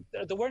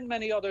there weren't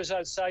many others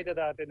outside of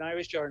that in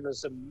Irish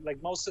journalism.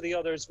 Like, most of the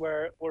others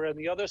were on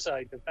the other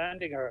side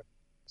defending her.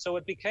 So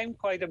it became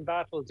quite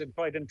embattled and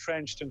quite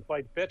entrenched and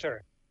quite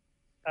bitter.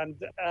 And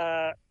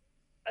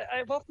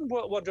I've often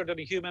wondered on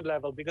a human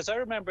level, because I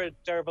remember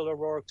Derval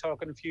O'Rourke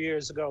talking a few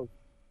years ago.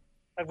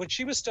 And when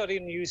she was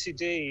studying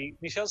UCD,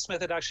 Michelle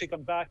Smith had actually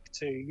gone back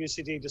to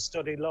UCD to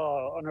study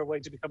law on her way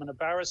to becoming a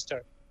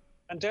barrister.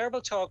 And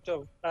Derval talked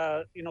of,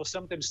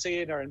 something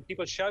seeing her and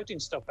people shouting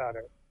stuff at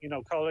her,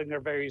 calling her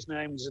various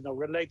names,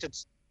 related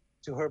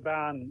to her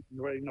ban,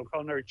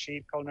 calling her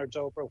cheap, calling her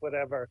dope or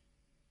whatever.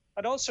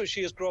 And also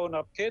she has grown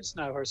up kids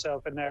now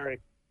herself and Eric.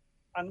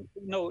 And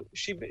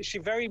she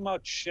very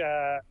much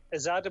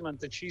is adamant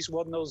that she's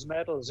won those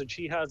medals and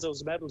she has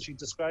those medals. She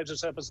describes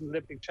herself as an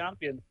Olympic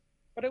champion.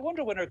 But I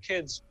wonder when her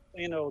kids,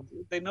 they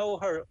know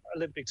her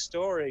Olympic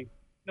story,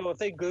 if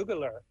they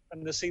Google her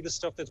and they see the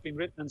stuff that's been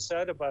written and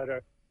said about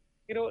her,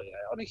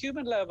 on a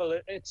human level,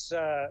 it's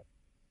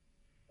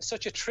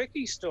such a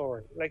tricky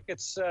story. Like,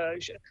 it's,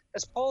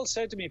 as Paul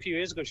said to me a few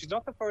years ago, she's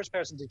not the first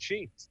person to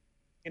cheat.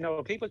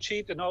 People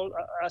cheat in all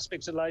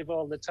aspects of life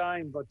all the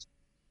time, but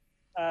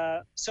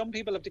some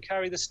people have to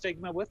carry the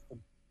stigma with them.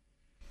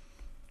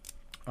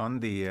 On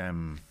the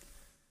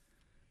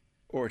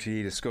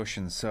RTE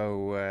discussion,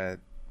 so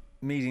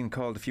meeting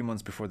called a few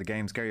months before the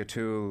games. Gary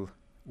O'Toole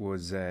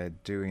was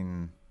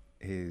doing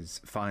his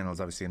finals,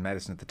 obviously in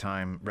medicine at the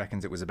time,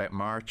 reckons it was about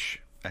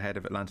March ahead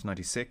of Atlanta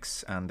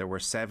 96, and there were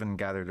 7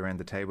 gathered around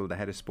the table: the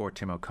head of sport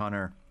Tim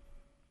O'Connor,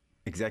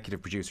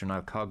 executive producer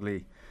Niall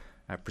Cogley,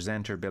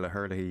 presenter Bill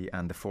O'Hurley,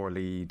 and the 4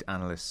 lead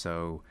analysts,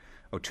 so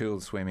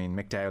O'Toole swimming,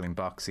 Mick Dowell in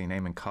boxing,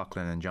 Eamon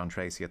Coughlin and John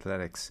Tracy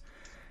athletics.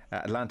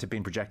 Atlanta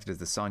being projected as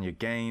the Sonia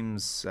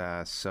Games,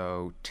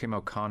 so Tim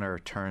O'Connor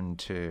turned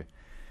to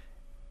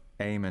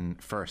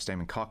Eamon first,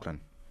 Eamon Coughlin.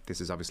 This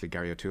is obviously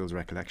Gary O'Toole's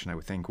recollection, I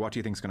would think. What do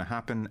you think is going to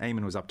happen?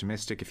 Eamon was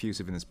optimistic,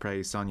 effusive in his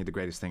praise. Sonia, the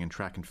greatest thing in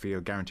track and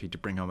field, guaranteed to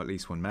bring home at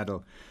least 1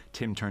 medal.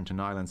 Tim turned to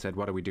Niall and said,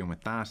 what are we doing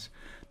with that?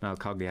 Niall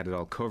Cogley had it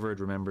all covered,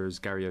 remembers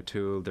Gary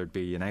O'Toole. There'd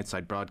be an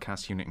outside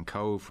broadcast unit in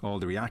Cove, all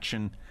the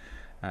reaction.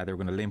 They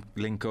were going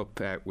to link up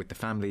with the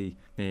family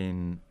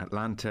in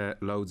Atlanta.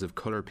 Loads of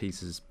colour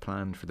pieces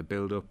planned for the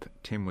build-up.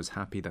 Tim was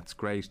happy, that's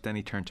great. Then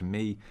he turned to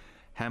me.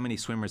 How many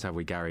swimmers have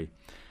we, Gary?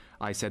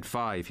 I said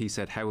 5. He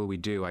said, how will we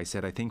do? I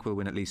said, I think we'll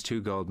win at least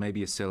 2 gold,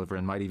 maybe a silver,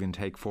 and might even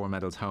take 4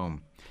 medals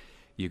home.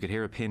 You could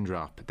hear a pin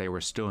drop. They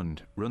were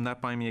stunned. Run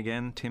that by me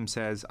again, Tim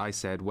says. I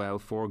said, well,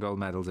 4 gold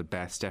medals at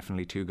best,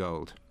 definitely 2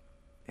 gold.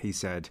 He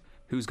said,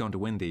 who's going to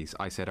win these?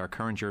 I said, our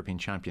current European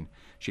champion.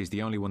 She's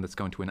the only one that's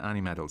going to win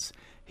any medals.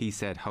 He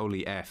said,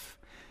 holy F.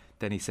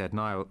 Then he said,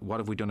 Niall,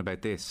 what have we done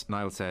about this?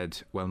 Niall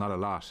said, well, not a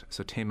lot.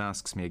 So Tim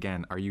asks me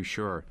again, are you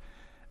sure?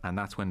 And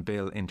that's when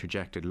Bill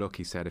interjected, look,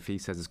 he said, if he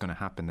says it's going to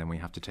happen, then we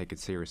have to take it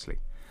seriously.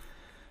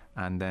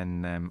 And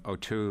then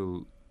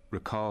O'Toole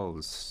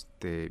recalls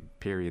the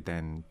period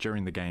then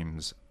during the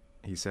games.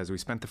 He says, we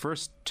spent the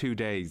first 2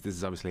 days, this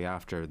is obviously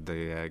after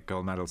the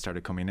gold medals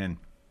started coming in,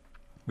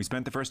 We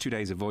spent the first 2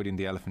 days avoiding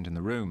the elephant in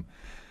the room.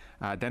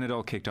 Then it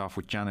all kicked off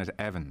with Janet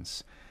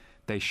Evans.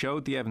 They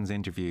showed the Evans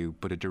interview,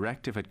 but a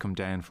directive had come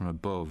down from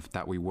above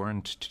that we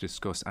weren't to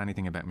discuss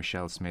anything about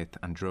Michelle Smith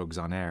and drugs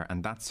on air,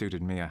 and that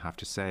suited me, I have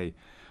to say.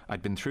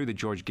 I'd been through the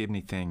George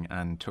Gibney thing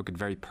and took it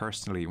very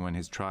personally when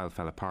his trial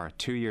fell apart.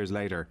 2 years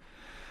later,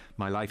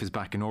 my life is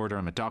back in order.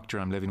 I'm a doctor,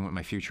 I'm living with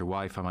my future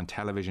wife, I'm on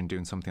television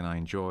doing something I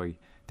enjoy.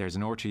 There's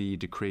an RTE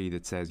decree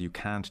that says you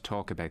can't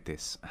talk about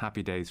this.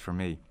 Happy days for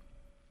me.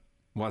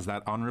 Was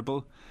that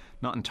honourable?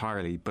 Not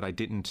entirely, but I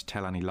didn't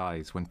tell any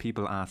lies. When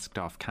people asked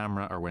off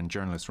camera or when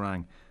journalists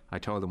rang, I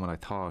told them what I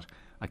thought.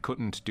 I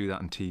couldn't do that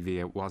on TV,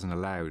 it wasn't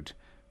allowed.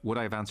 Would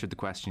I have answered the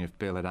question if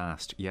Bill had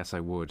asked? Yes, I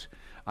would.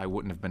 I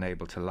wouldn't have been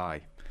able to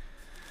lie.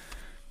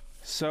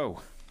 So,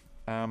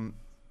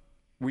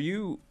 were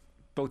you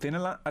both in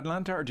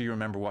Atlanta, or do you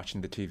remember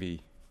watching the TV?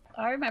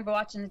 I remember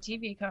watching the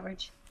TV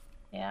coverage,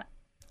 yeah.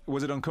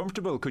 Was it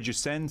uncomfortable? Could you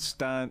sense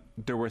that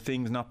there were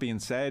things not being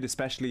said,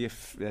 especially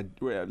if,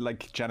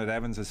 like Janet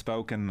Evans has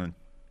spoken?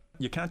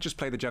 You can't just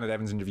play the Janet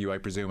Evans interview, I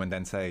presume, and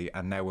then say,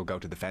 and now we'll go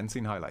to the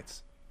fencing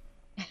highlights.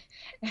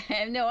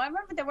 No, I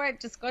remember there were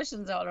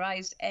discussions, all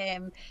right,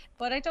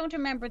 but I don't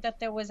remember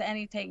that there was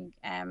anything.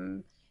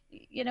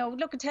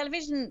 Look,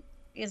 television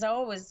is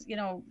always,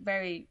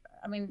 very.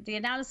 I mean, the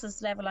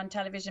analysis level on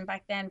television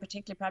back then,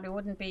 particularly, probably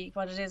wouldn't be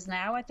what it is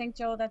now. I think,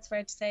 Joe, that's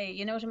fair to say.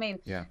 You know what I mean?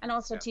 Yeah. And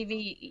also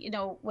TV.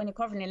 When you're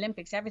covering the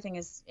Olympics, everything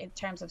is in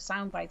terms of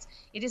sound bites.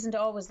 It isn't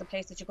always the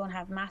place that you're going to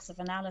have massive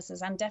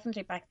analysis. And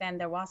definitely back then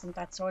there wasn't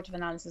that sort of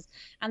analysis.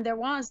 And there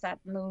was that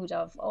mood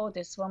of, oh,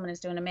 this woman is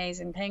doing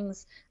amazing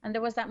things. And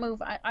there was that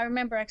move. I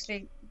remember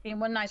actually being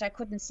one night I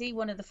couldn't see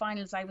one of the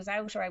finals. I was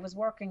out or I was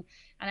working,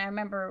 and I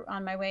remember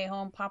on my way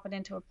home popping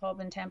into a pub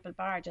in Temple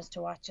Bar just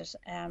to watch it.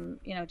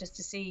 Just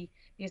to see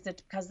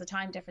because of the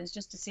time difference,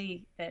 just to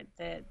see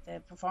the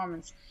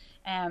performance.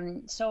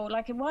 So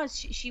like it was,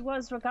 she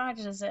was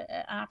regarded as an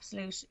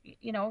absolute,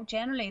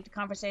 generally the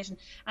conversation,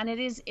 and it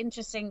is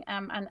interesting.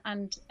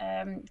 And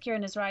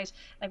Kieran is right.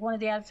 Like one of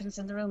the elephants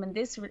in the room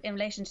in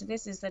relation to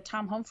this is that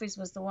Tom Humphreys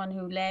was the one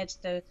who led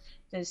the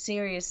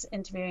serious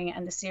interviewing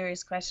and the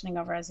serious questioning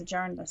of her as a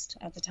journalist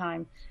at the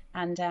time.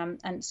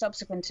 And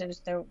subsequent to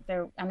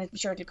there, and I'm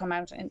sure it'll come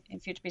out in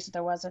future pieces.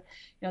 There was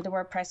there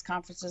were press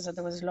conferences, or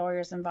there was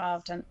lawyers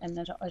involved, and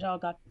it all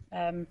got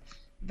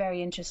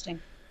very interesting.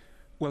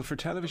 Well, for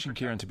television,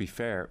 Kieran, to be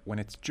fair, when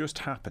it's just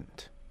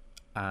happened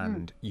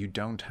and you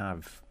don't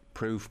have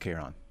proof,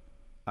 Kieran,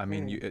 I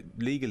mean,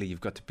 legally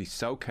you've got to be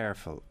so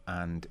careful,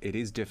 and it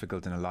is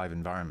difficult in a live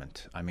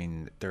environment. I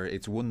mean,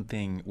 it's one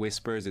thing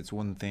whispers, it's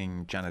one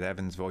thing Janet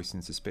Evans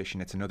voicing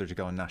suspicion, it's another to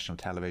go on national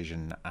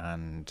television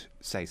and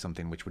say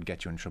something which would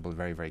get you in trouble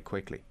very, very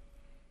quickly.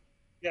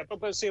 Yeah,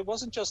 but see, it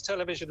wasn't just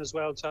television as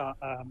well, Tom.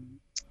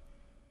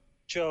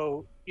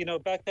 Joe,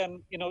 back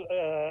then,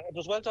 it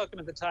was well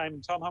documented at the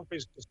time, Tom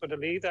Humphreys was going to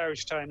leave the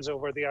Irish Times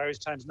over the Irish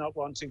Times not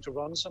wanting to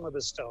run some of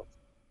this stuff.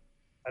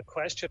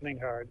 Questioning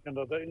her, and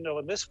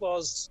this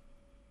was,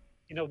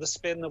 the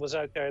spin that was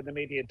out there in the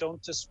media.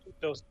 Don't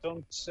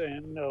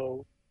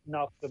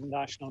knock the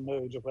national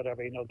mood or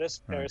whatever. This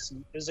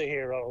person is a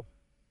hero,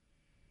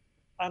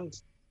 and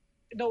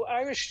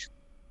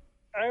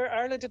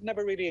Ireland had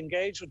never really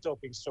engaged with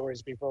doping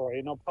stories before.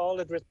 Paul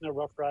had written a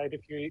Rough Ride a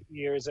few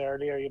years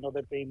earlier.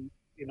 There'd been,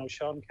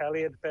 Sean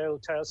Kelly had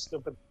failed tests,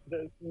 but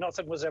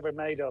nothing was ever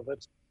made of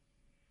it.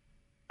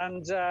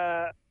 And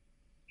there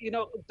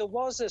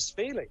was this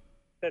feeling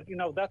that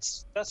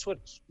that's what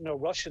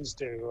Russians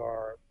do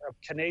or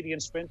Canadian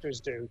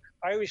sprinters do.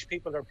 Irish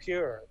people are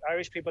pure.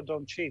 Irish people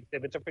don't cheat. They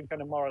have a different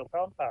kind of moral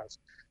compass.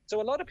 So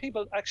a lot of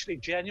people actually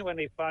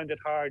genuinely found it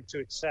hard to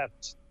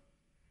accept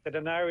that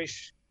an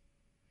Irish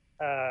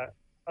a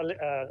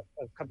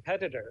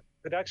competitor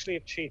could actually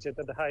have cheated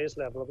at the highest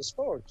level of the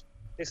sport.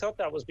 They thought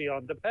that was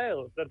beyond the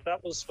pale.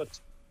 That was what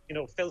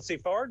filthy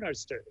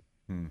foreigners do.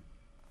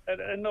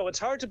 And no, it's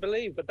hard to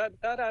believe, but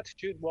that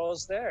attitude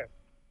was there.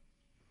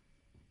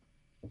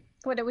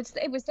 But it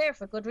was there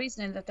for good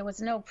reason, in that there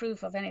was no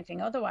proof of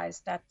anything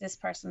otherwise that this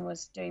person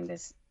was doing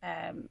this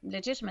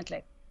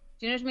legitimately.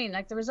 Do you know what I mean?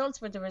 Like, the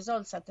results were the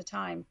results at the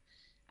time.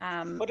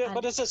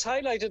 But as is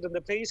highlighted in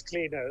the piece,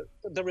 Cliona,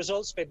 the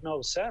results made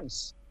no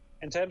sense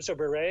in terms of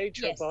her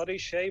age, her body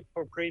shape,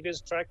 her previous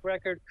track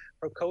record,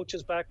 her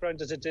coach's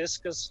background as a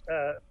discus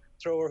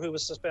thrower who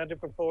was suspended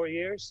for 4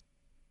 years.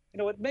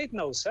 It made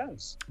no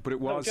sense. But it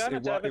was.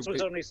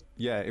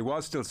 It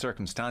was still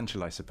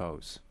circumstantial, I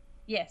suppose.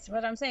 Yes,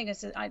 what I'm saying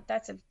is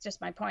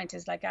just my point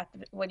is, like,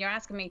 when you're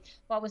asking me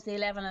what was the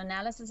level of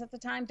analysis at the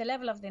time, the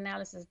level of the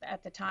analysis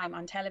at the time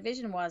on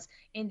television was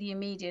in the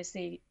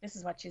immediacy. This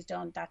is what she's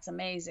done. That's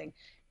amazing.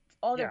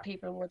 Other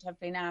people would have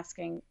been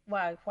asking,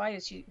 well, why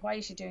is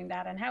she doing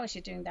that, and how is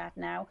she doing that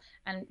now?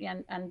 And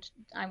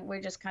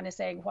we're just kind of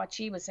saying what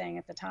she was saying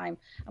at the time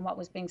and what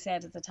was being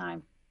said at the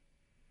time.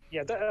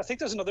 Yeah, I think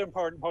there's another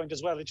important point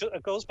as well.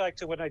 It goes back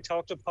to when I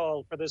talked to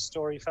Paul for this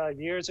story 5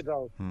 years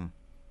ago.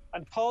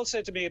 And Paul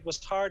said to me it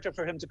was harder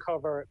for him to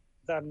cover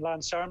than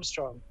Lance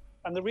Armstrong.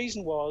 And the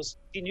reason was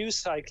he knew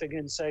cycling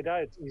inside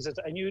out. He said,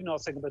 I knew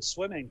nothing about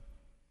swimming.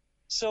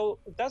 So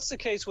that's the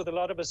case with a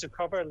lot of us who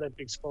cover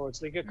Olympic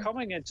sports. Like, you're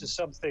coming into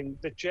something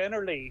that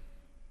generally,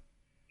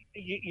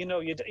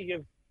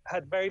 you've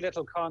had very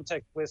little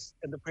contact with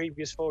in the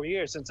previous 4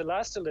 years since the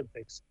last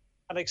Olympics.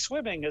 And like,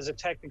 swimming is a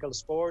technical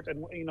sport,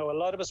 and a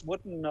lot of us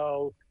wouldn't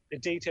know the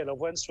detail of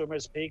when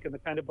swimmers peak and the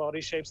kind of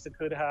body shapes they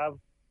could have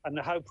and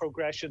how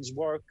progressions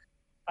work.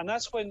 And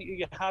that's when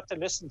you have to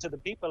listen to the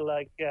people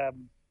like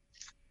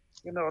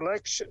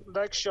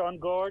Sean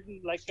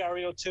Gordon, like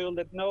Gary O'Toole,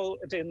 that know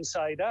it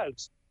inside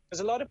out. Because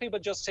a lot of people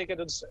just take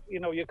it as,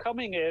 you're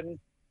coming in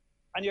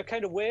and you're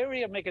kind of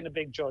wary of making a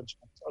big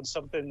judgment on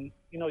something,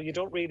 you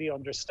don't really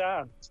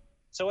understand.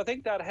 So I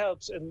think that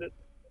helps, and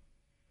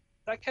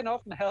that can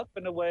often help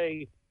in a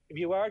way if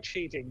you are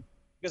cheating,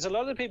 because a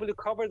lot of the people who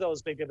cover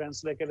those big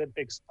events like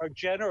Olympics are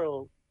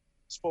general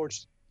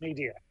sports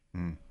media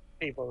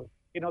people.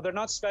 They're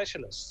not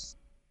specialists,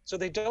 so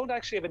they don't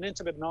actually have an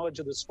intimate knowledge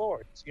of the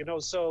sport.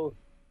 So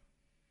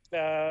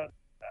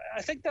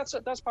I think that's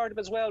part of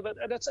it as well. But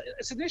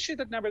it's an issue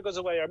that never goes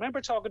away. I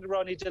remember talking to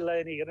Ronnie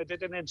Delaney, and I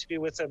did an interview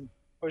with him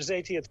for his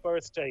 80th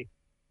birthday.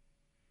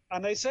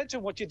 And I said to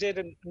him, what you did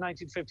in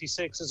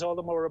 1956 is all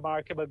the more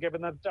remarkable,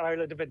 given that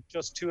Ireland have had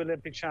just 2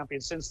 Olympic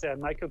champions since then,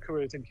 Michael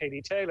Carruth and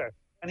Katie Taylor.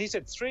 And he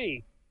said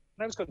 3.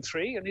 And I was going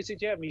 3? And he said,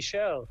 yeah,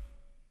 Michelle.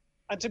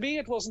 And to me,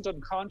 it wasn't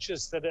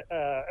unconscious that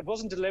it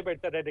wasn't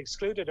deliberate that it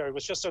excluded her. It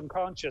was just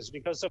unconscious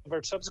because of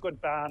her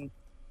subsequent ban.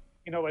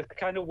 It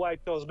kind of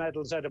wiped those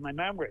medals out of my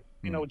memory.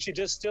 She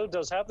just still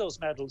does have those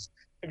medals.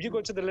 If you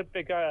go to the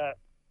Olympic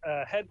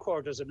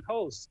headquarters in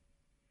Host,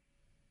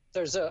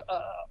 there's a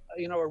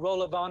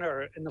roll of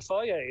honor in the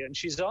foyer, and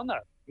she's on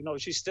that.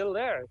 She's still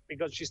there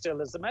because she still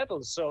has the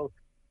medals. So,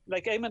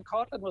 like, Eamon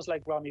Coughlan was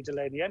like Ronnie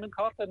Delaney. Eamon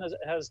Coughlan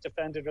has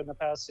defended her in the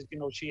past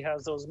that, she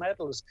has those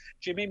medals.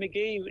 Jimmy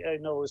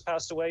McGee, has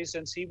passed away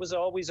since. He was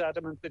always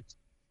adamant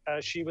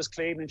that she was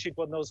clean and she'd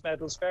won those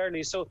medals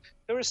fairly. So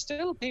there are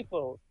still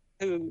people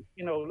who,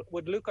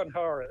 would look on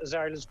her as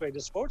Ireland's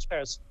greatest sports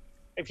person.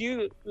 If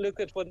you look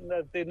at when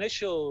the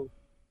initial,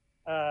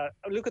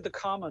 look at the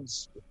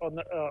comments on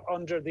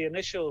under the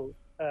initial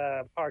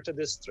part of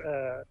this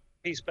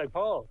piece by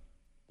Paul,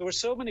 there were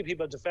so many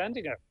people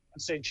defending her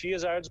and saying she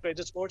is Ireland's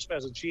greatest sports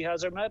person. She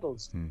has her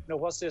medals.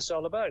 What's this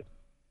all about?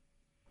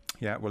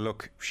 Yeah, well,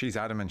 look, she's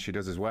adamant she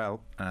does as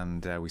well,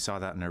 and we saw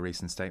that in her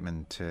recent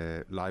statement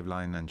to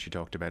Liveline, and she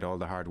talked about all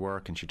the hard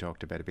work, and she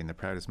talked about it being the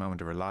proudest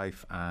moment of her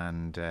life,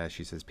 and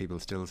she says people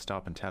still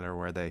stop and tell her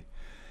where they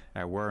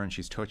were, and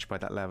she's touched by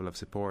that level of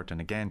support.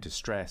 And again, to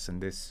stress,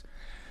 and this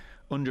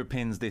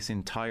underpins this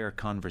entire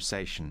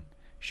conversation,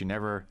 she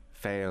never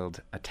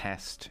failed a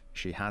test.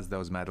 She has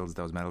those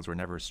medals were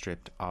never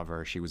stripped of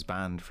her. She was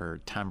banned for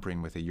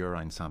tampering with a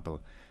urine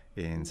sample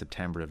in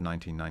September of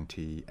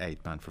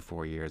 1998, banned for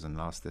 4 years, and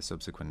lost the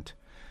subsequent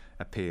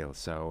appeal.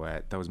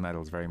 So those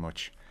medals very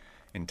much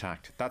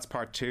intact. That's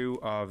part 2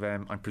 of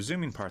I'm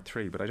presuming part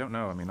 3, but I don't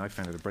know. I mean, I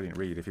found it a brilliant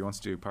read. If he wants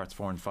to do parts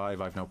 4 and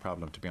 5, I've no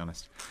problem, to be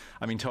honest.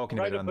 I mean, talking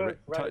about it on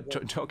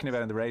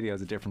the radio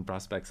is a different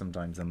prospect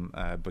sometimes,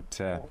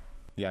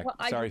 yeah, well,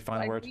 sorry,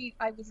 final word.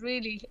 I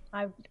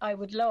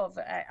would love,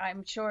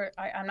 I'm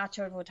not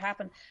sure it would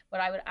happen,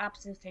 but I would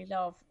absolutely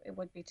love, it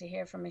would be to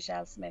hear from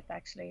Michelle Smith,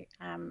 actually,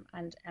 and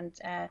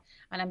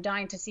I'm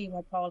dying to see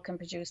what Paul can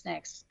produce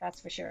next,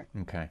 that's for sure.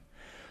 Okay.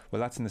 Well,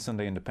 that's in the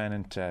Sunday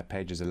Independent,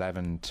 pages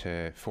 11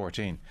 to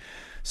 14.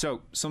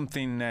 So,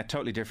 something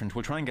totally different.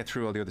 We'll try and get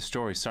through all the other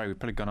stories. Sorry, we've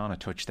probably gone on a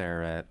touch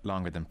there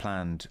longer than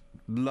planned.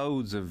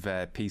 Loads of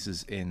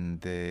pieces in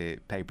the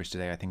papers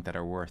today, I think, that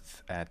are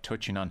worth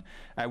touching on.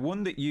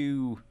 One that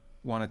you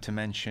wanted to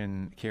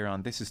mention,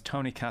 Kieran, this is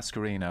Tony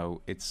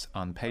Cascarino. It's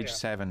on page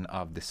 7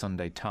 of the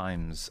Sunday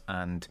Times,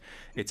 and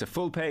it's a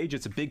full page,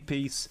 it's a big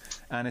piece,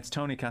 and it's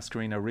Tony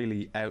Cascarino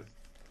really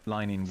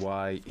outlining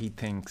why he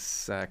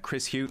thinks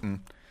Chris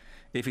Hughton,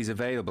 if he's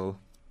available,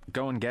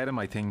 go and get him,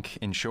 I think,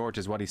 in short,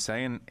 is what he's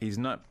saying. He's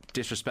not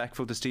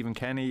disrespectful to Stephen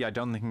Kenny. I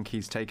don't think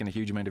he's taken a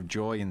huge amount of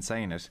joy in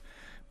saying it.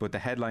 But the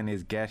headline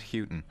is, get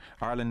Hughton.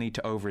 Ireland need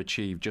to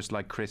overachieve, just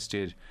like Chris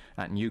did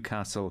at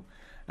Newcastle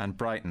and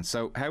Brighton.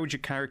 So how would you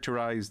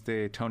characterise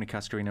the Tony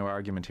Cascarino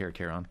argument here,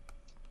 Kieran?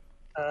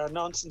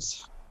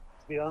 Nonsense,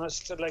 to be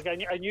honest. Like,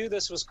 I knew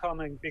this was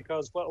coming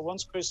because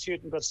once Chris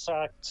Hughton got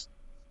sacked,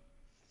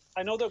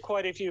 I know there are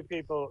quite a few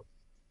people.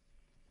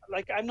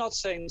 Like, I'm not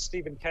saying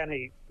Stephen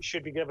Kenny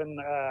should be given,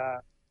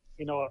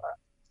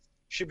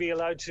 should be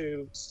allowed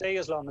to stay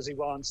as long as he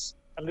wants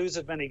and lose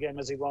as many games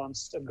as he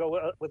wants and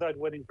go without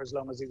winning for as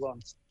long as he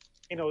wants.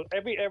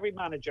 Every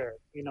manager,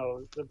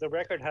 the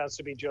record has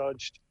to be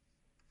judged.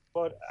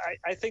 But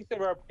I think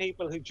there are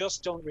people who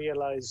just don't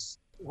realise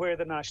where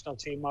the national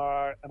team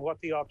are and what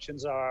the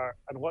options are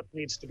and what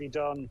needs to be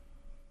done.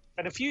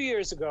 And a few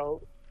years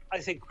ago, I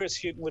think Chris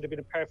Hughton would have been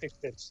a perfect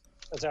fit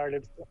as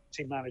Ireland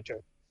team manager.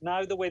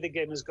 Now, the way the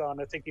game has gone,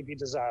 I think he'd be a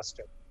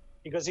disaster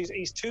because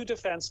he's too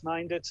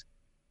defence-minded.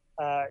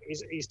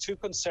 He's too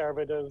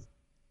conservative.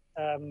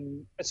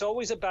 It's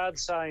always a bad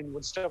sign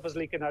when stuff is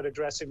leaking out of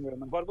dressing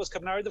room. And what was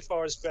coming out of the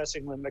Forest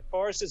dressing room, like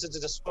Forest is a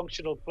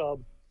dysfunctional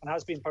club and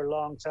has been for a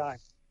long time.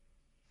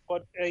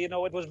 But,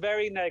 it was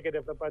very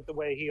negative about the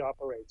way he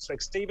operates.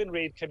 Like Stephen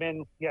Reid came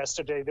in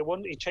yesterday.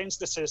 He changed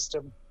the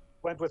system,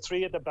 went with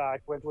 3 at the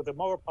back, went with a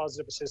more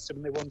positive system,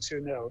 and they won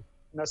 2-0. And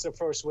that's their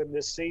first win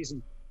this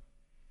season.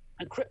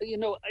 And,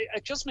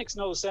 it just makes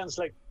no sense.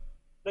 Like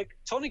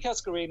Tony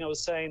Cascarino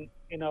was saying,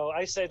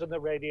 I said on the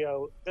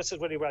radio, this is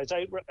what he writes,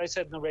 I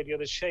said on the radio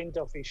that Shane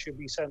Duffy should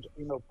be sent,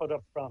 put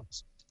up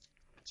front.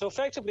 So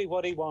effectively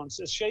what he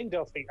wants is Shane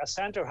Duffy, a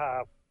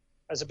centre-half,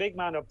 as a big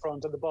man up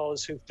front, and the ball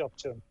is hoofed up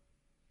to him.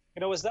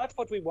 Is that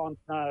what we want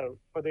now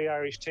for the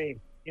Irish team?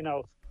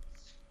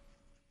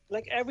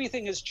 Like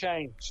everything has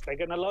changed. Like,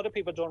 and a lot of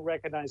people don't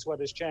recognise what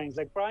has changed.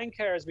 Like Brian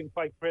Kerr has been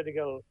quite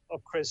critical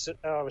of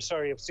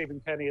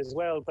Stephen Kenny as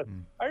well. But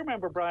I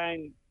remember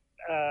Brian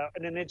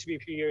in an interview a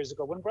few years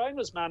ago when Brian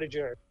was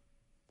manager.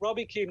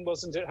 Robbie Keane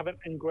wasn't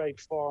in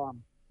great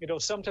form.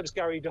 Sometimes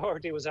Gary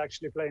Doherty was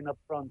actually playing up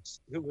front,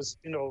 who was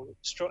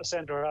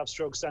centre half,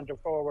 stroke centre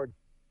forward.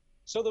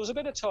 So there was a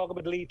bit of talk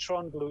about Lee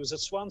Trundle, who was at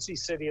Swansea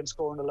City and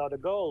scoring a lot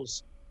of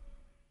goals,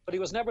 but he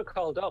was never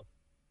called up.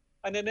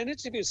 And in an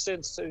interview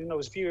since, it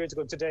was a few years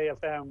ago today,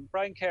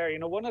 Brian Kerr,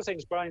 one of the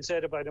things Brian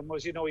said about him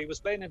was, he was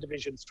playing in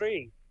Division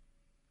 3,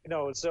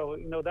 so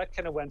that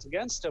kind of went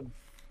against him.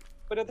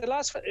 But at the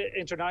last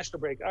international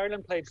break,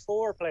 Ireland played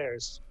 4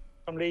 players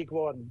from League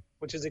 1,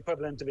 which is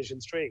equivalent to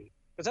Division 3,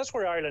 because that's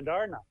where Ireland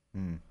are now.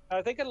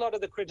 I think a lot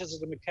of the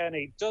criticism of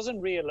Kenny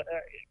doesn't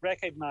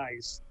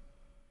recognise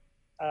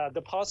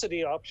the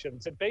paucity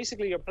options. And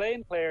basically, you're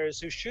playing players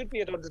who should be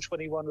at under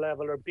 21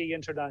 level or be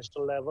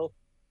international level,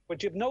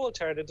 but you have no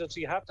alternatives.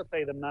 You have to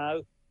play them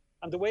now.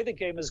 And the way the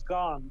game has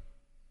gone,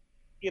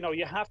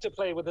 you have to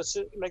play with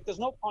there's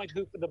no point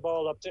hooping the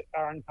ball up to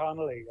Aaron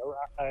Connolly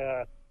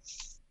or,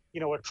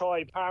 or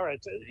Troy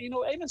Parrott.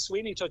 Eamon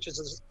Sweeney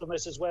touches on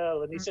this as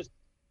well. And he says,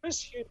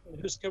 Chris Hughton,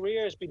 whose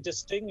career has been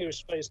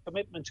distinguished by his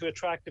commitment to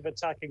attractive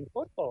attacking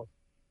football.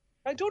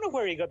 I don't know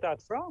where he got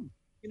that from.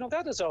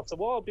 That is off the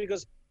wall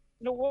because,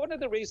 one of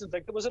the reasons,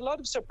 there was a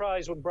lot of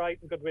surprise when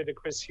Brighton got rid of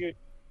Chris Hughton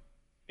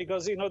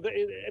because,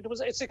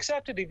 it's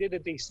accepted he did a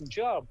decent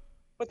job,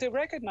 but they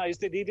recognised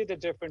they needed a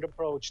different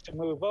approach to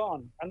move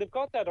on. And they've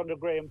got that under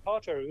Graham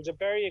Potter, who's a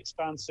very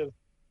expansive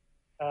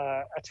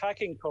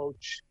attacking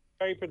coach,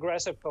 very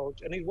progressive coach,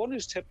 and he's one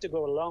who's tipped to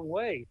go a long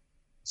way.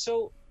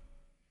 So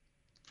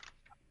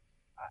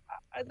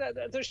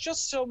there's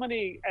just so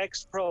many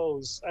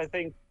ex-pros, I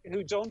think,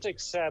 who don't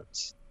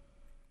accept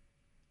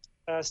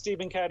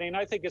Stephen Kenny, and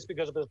I think it's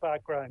because of his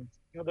background.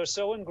 They're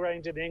so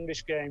ingrained in the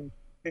English game,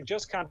 they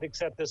just can't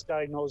accept this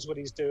guy knows what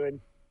he's doing,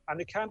 and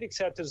they can't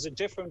accept it as a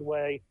different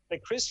way.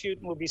 Like Chris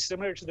Hughton would be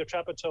similar to the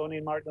Trapattoni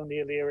and Martin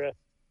O'Neill era,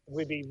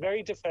 would be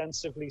very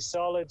defensively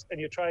solid, and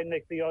you try and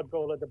make the odd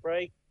goal at the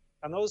break.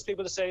 And those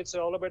people say it's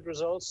all about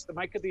results, they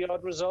might get the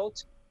odd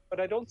result, but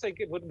I don't think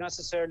it would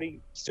necessarily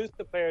suit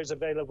the players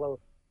available,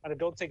 and I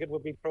don't think it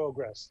would be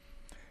progress.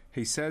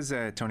 He says,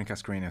 Tony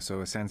Cascarino,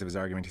 so a sense of his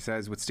argument, he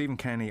says, with Stephen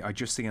Kenny, I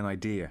just see an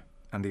idea,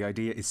 and the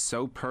idea is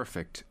so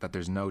perfect that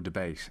there's no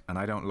debate, and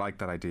I don't like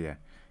that idea.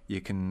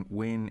 You can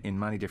win in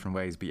many different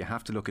ways, but you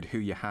have to look at who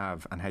you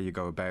have and how you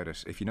go about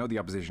it. If you know the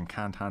opposition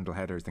can't handle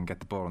headers, then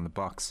get the ball in the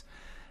box.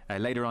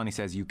 Later on, he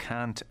says, you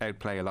can't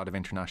outplay a lot of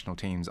international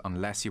teams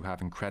unless you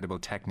have incredible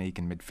technique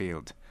in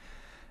midfield.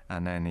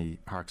 And then he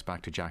harks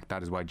back to Jack.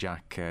 That is why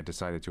Jack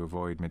decided to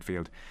avoid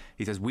midfield.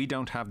 He says, we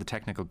don't have the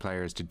technical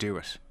players to do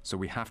it, so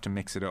we have to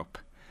mix it up.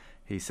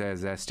 He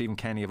says, Stephen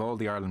Kenny, of all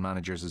the Ireland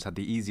managers, has had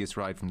the easiest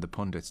ride from the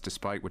pundits,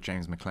 despite what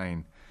James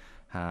McLean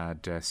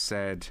had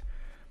said.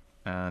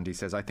 And he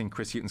says, I think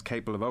Chris Hughton's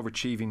capable of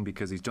overachieving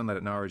because he's done that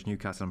at Norwich,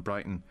 Newcastle and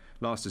Brighton.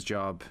 Lost his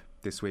job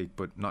this week,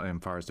 but Nottingham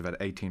Forest have had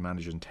 18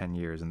 managers in 10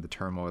 years, and the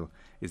turmoil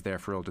is there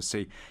for all to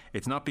see.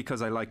 It's not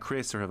because I like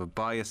Chris or have a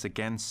bias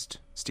against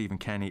Stephen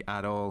Kenny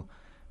at all,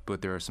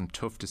 but there are some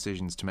tough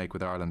decisions to make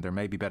with Ireland. There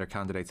may be better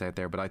candidates out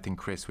there, but I think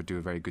Chris would do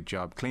a very good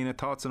job. Cliona,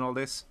 thoughts on all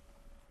this?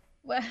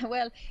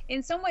 Well,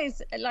 in some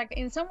ways,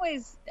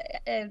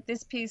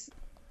 this piece,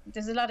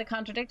 there's a lot of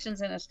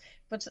contradictions in it,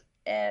 but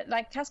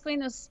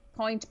Cascarino's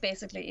point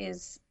basically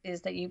is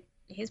that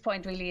his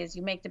point really is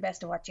you make the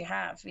best of what you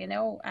have,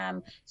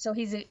 so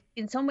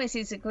in some ways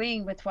he's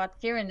agreeing with what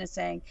Kieran is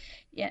saying,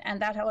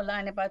 and that whole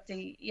line about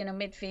the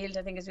midfield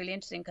I think is really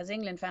interesting because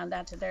England found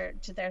that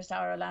to their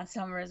sorrow last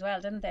summer as well,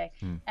 didn't they?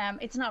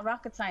 It's not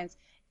rocket science,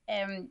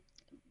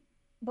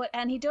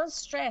 and he does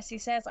stress, he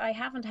says, I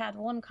haven't had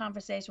one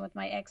conversation with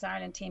my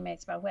ex-Ireland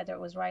teammates about whether it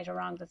was right or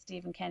wrong that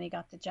Stephen Kenny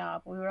got the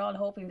job. We were all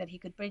hoping that he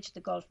could bridge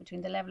the gulf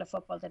between the level of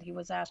football that he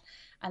was at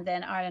and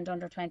then Ireland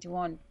under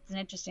 21. It's an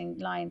interesting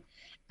line,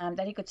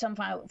 that he could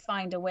somehow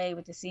find a way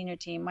with the senior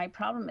team. My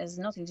problem is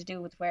nothing to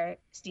do with where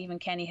Stephen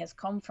Kenny has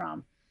come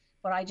from,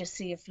 but I just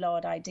see a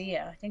flawed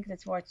idea. I think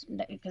that's worth,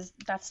 because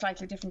that's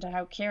slightly different to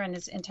how Kieran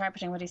is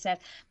interpreting what he said.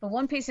 But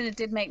one piece in it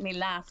did make me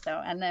laugh,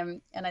 though, and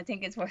I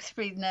think it's worth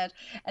reading out.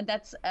 And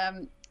that's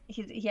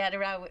he had a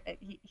row.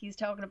 He's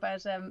talking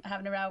about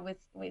having a row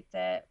with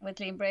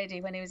Liam Brady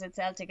when he was at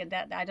Celtic, and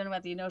that I don't know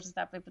whether you noticed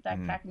that bit, but that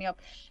cracked me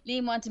up.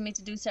 Liam wanted me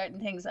to do certain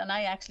things, and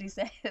I actually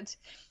said,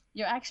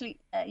 you're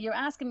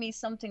asking me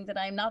something that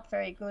I'm not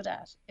very good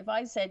at. If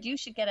I said you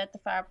should get at the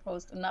far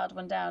post and nod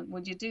one down,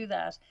 would you do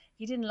that?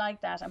 He didn't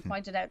like that and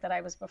pointed out that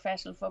I was a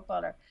professional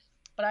footballer.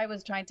 But I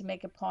was trying to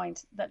make a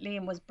point that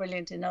Liam was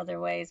brilliant in other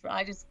ways.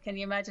 But can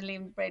you imagine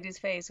Liam Brady's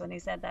face when he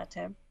said that to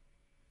him?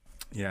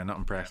 Yeah, not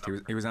impressed.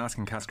 He was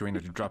asking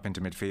Cascarino to drop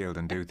into midfield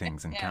and do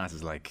things, and Cass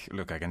is like,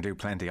 look, I can do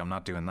plenty, I'm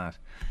not doing that.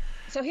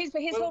 So his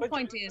whole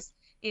point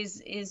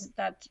is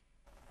that,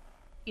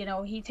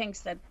 he thinks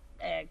that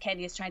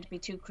Kenny is trying to be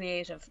too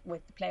creative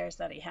with the players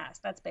that he has.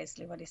 That's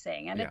basically what he's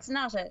saying, and it's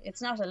not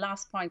a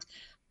last point.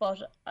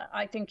 But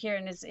I think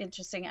Kieran is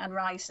interesting and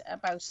right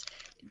about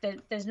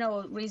there's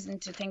no reason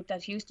to think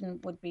that Houston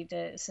would be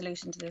the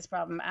solution to this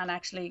problem. And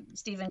actually,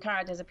 Stephen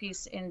Carr has a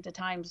piece in the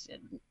Times,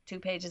 2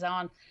 pages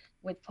on,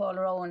 with Paul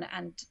Rowan,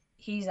 and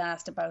he's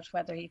asked about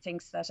whether he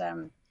thinks that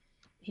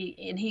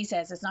he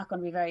says it's not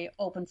going to be very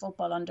open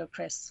football under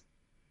Chris.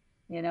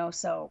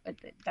 So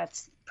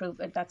that's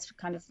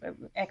kind of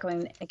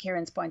echoing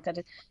Kieran's point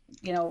that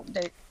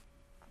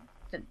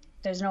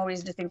there's no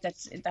reason to think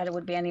that it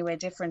would be any way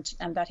different,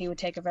 and that he would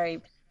take a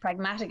very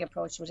pragmatic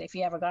approach to it if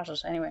he ever got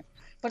it anyway.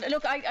 But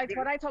look,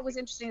 what I thought was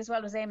interesting as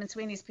well was Eamon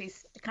Sweeney's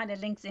piece. It kind of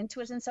links into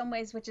it in some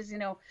ways, which is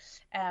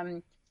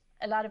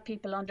a lot of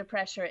people under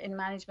pressure in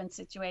management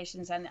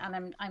situations, and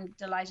I'm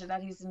delighted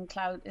that he's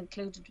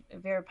included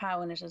Vera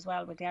Powell in it as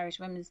well with the Irish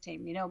women's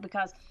team,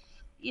 because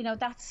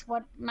that's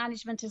what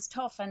management is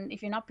tough, and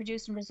if you're not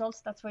producing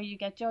results, that's where you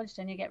get judged,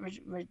 and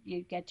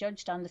you get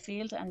judged on the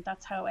field, and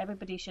that's how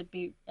everybody should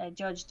be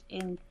judged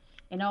in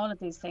all of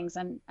these things.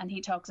 And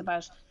he talks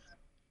about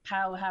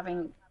how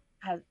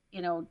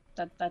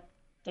that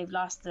they've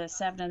lost the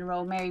 7 in a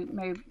row.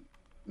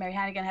 Mary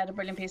Hannigan had a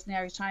brilliant piece in the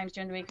Irish Times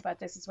during the week about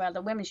this as well,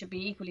 that women should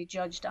be equally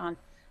judged on.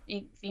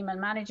 Female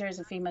managers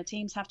and female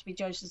teams have to be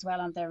judged as well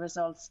on their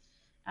results.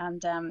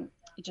 And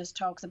he just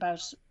talks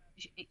about,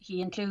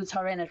 he includes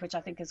her in it, which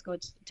I think is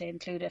good to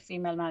include a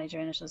female manager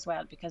in it as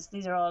well, because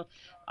these are all,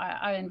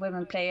 Ireland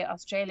women play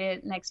Australia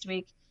next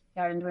week,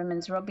 the Ireland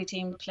women's rugby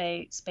team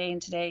play Spain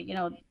today.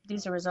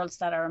 These are results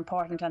that are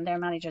important, and their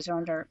managers are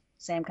under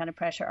the same kind of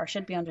pressure, or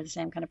should be under the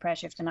same kind of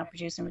pressure if they're not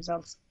producing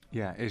results.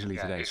 Yeah, Italy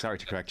today. Sorry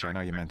to correct you. I know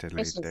you meant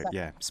Italy.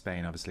 Yeah,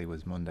 Spain obviously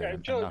was Monday. Yeah,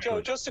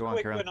 Joe, just a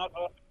quick one.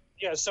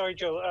 Sorry,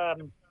 Joe.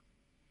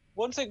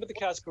 One thing with the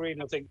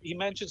Cascarino thing, he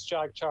mentions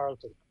Jack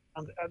Charlton.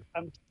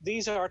 And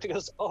these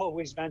articles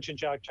always mention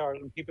Jack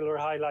Charlton. People are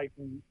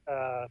highlighting,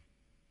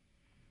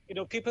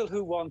 people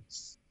who want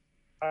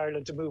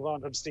Ireland to move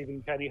on from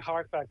Stephen Kenny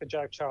hark back to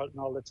Jack Charlton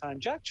all the time.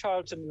 Jack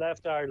Charlton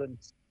left Ireland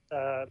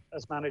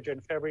as manager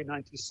in February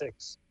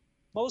 '96.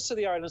 Most of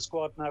the Ireland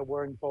squad now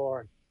weren't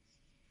born.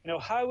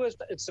 How is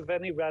it's of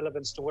any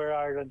relevance to where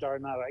Ireland are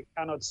now? I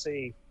cannot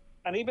see.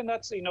 And even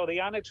that's, the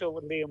anecdote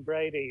with Liam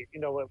Brady,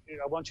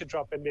 I want you to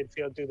drop in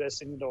midfield, do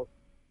this, and,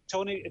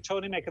 Tony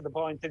making the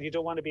point that you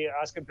don't want to be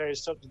asking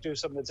players to do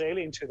something that's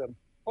alien to them.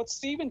 What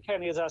Stephen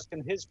Kenny is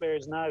asking his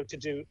players now to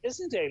do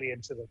isn't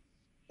alien to them.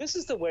 This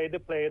is the way they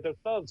play at their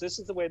clubs. This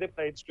is the way they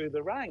played through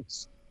the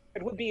ranks.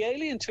 It would be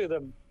alien to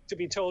them to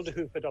be told to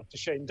hoof it up to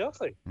Shane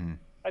Duffy.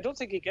 I don't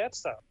think he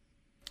gets that.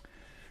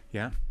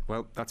 Yeah,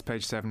 well, that's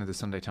page 7 of the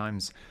Sunday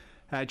Times.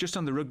 Just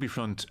on the rugby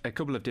front, a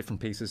couple of different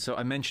pieces. So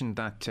I mentioned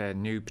that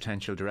new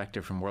potential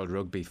director from World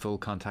Rugby, full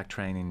contact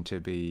training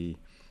to be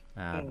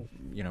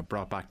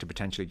brought back to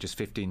potentially just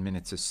 15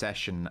 minutes a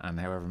session, and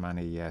however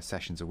many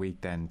sessions a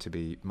week then to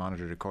be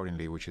monitored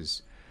accordingly, which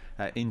is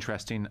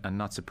interesting. And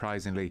not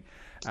surprisingly,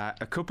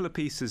 a couple of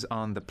pieces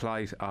on the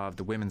plight of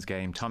the women's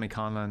game. Tommy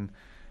Conlon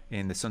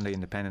in the Sunday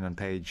Independent on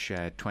page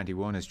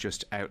 21 is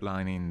just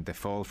outlining the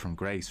fall from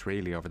grace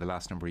really over the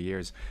last number of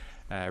years.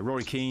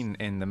 Rory Keane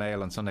in the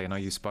Mail on Sunday, I know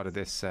you spotted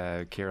this,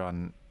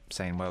 Kieran,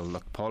 saying, well,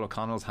 look, Paul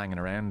O'Connell's hanging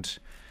around.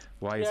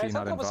 Why is he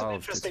not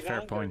involved? It's a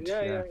fair point.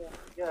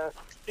 Yeah.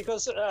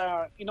 Because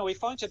he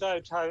pointed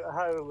out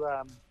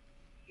how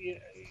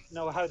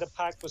the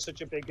pack was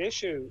such a big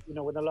issue,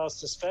 when they lost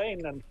to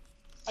Spain, and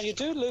you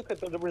do look at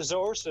the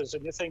resources,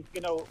 and you think,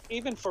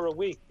 even for a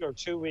week or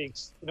 2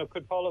 weeks,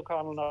 could Paul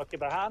O'Connell not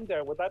give a hand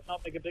there? Would that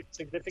not make a big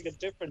significant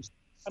difference?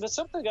 And it's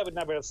something I would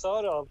never have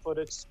thought of, but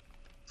it's,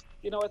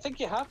 I think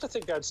you have to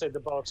think outside the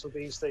box with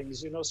these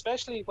things,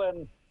 especially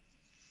when.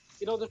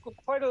 There's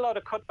quite a lot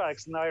of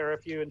cutbacks in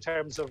IRFU in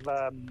terms of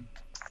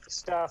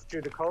staff due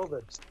to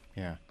COVID.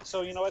 Yeah.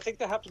 So, I think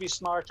they have to be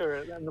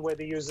smarter in the way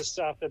they use the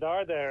staff that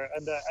are there.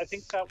 And I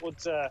think that would,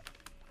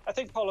 I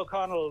think Paul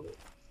O'Connell,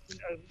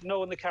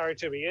 knowing the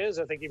character he is,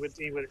 I think he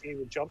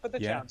would jump at the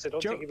chance. I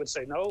don't think he would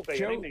say no by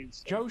any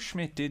means. Joe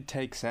Schmidt did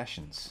take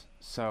sessions.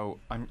 So,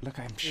 I'm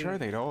sure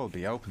they'd all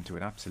be open to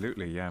it,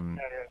 absolutely.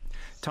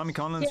 Tommy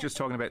Conlon's just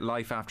talking about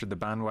life after the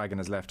bandwagon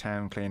has left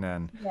town, Cliona.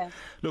 And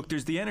look,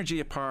 there's the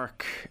Energia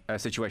Park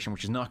situation,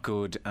 which is not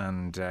good,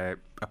 and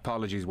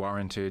apologies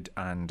warranted,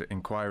 and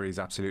inquiries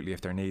absolutely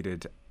if they're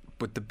needed.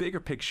 But the bigger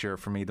picture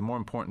for me, the more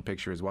important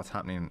picture, is what's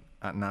happening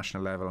at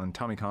national level. And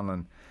Tommy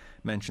Conlon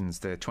mentions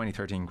the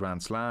 2013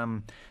 Grand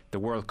Slam, the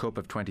World Cup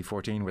of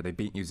 2014 where they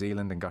beat New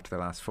Zealand and got to the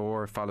last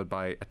 4, followed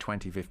by a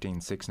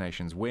 2015 Six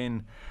Nations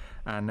win,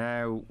 And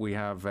now we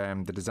have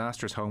the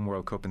disastrous home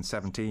World Cup in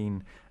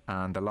 17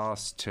 and the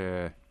loss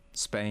to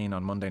Spain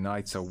on Monday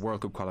night. So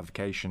World Cup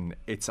qualification,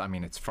 it's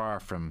far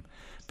from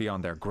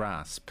beyond their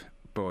grasp,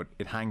 but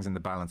it hangs in the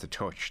balance a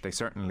touch. They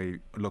certainly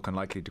look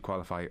unlikely to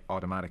qualify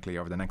automatically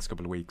over the next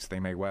couple of weeks. They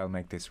may well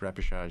make this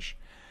repechage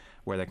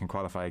where they can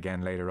qualify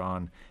again later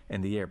on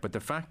in the year. But the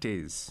fact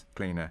is,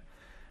 Cliona,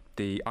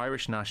 the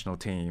Irish national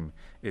team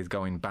is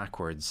going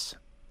backwards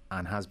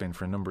and has been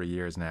for a number of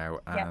years now.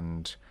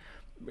 And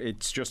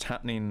it's just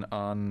happening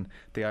on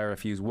the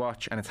IRFU's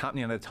watch, and it's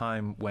happening at a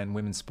time when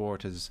women's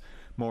sport has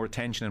more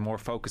attention and more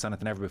focus on it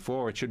than ever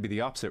before. It should be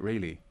the opposite,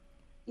 really.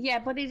 Yeah,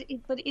 but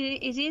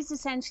it is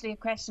essentially a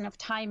question of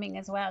timing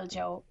as well,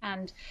 Joe.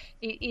 And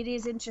it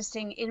is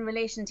interesting in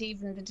relation to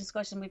even the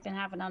discussion we've been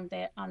having on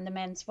the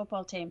men's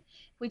football team,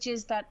 which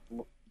is that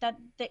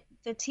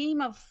the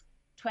team of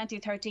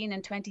 2013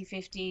 and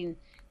 2015,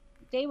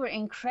 they were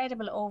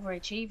incredible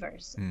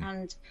overachievers,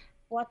 and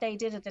what they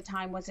did at the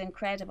time was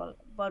incredible.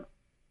 But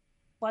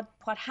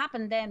what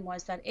happened then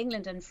was that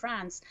England and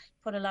France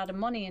put a lot of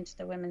money into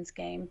the women's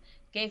game,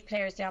 gave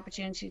players the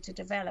opportunity to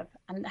develop,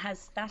 and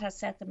that has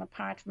set them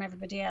apart from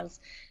everybody else.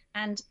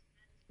 And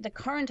the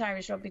current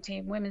Irish rugby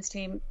team, women's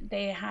team,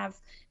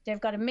 they've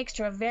got a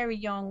mixture of very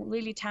young,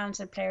 really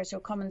talented players who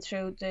are coming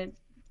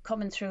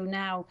through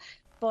now,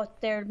 but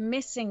they're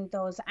missing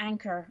those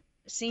anchor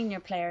senior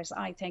players,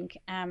 I think,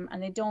 and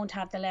they don't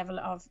have the level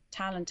of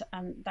talent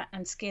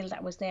and skill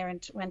that was there in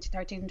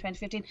 2013 and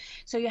 2015.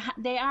 So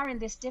they are in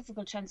this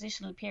difficult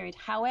transitional period.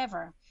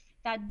 However,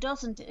 that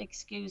doesn't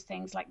excuse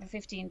things like the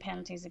 15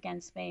 penalties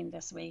against Spain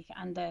this week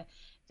and the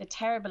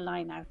terrible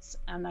lineouts,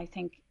 and I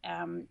think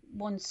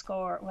one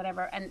score,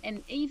 whatever,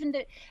 and even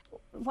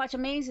what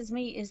amazes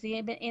me is the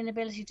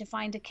inability to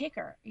find a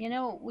kicker.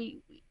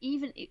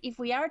 Even if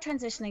we are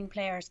transitioning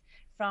players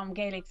from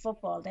Gaelic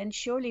football, then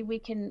surely we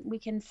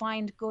can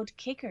find good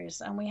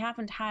kickers, and we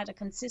haven't had a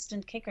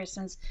consistent kicker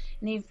since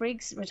Niamh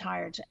Briggs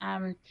retired.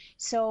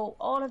 So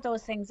all of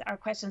those things are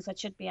questions that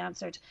should be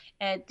answered.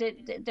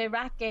 The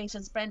Ratgate,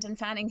 as Brendan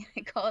Fanning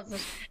calls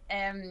it,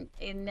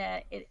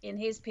 in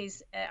his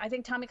piece, I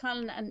think Tommy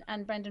Conlon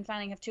and Brendan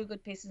Fanning have two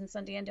good pieces in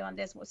Sunday Indo on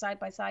this, side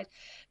by side.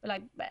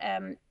 But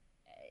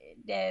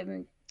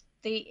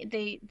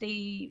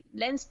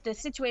the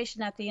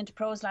situation at the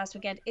Interpros last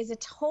weekend is a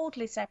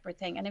totally separate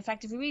thing. And in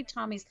fact, if you read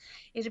Tommy's,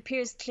 it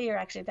appears clear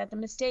actually that the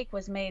mistake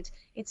was made.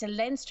 It's a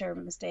Leinster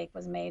mistake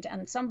was made,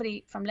 and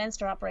somebody from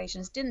Leinster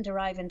operations didn't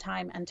arrive in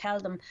time and tell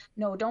them,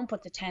 no, don't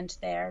put the tent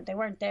there. They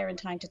weren't there in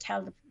time to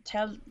tell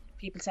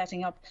people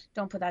setting up,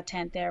 don't put that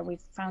tent there,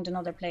 we've found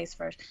another place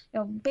for it.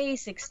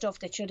 Basic stuff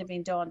that should have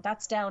been done.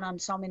 That's down on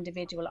some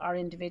individual or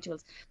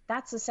individuals.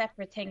 That's a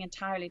separate thing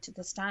entirely to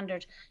the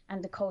standard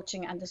and the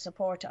coaching and the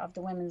support of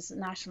the women's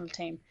national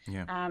team.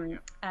 And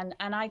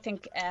I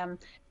think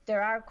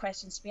there are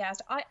questions to be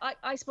asked.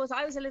 I suppose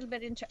I was a little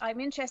bit I'm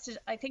interested.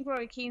 I think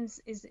Rory Keane's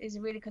is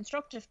a really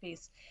constructive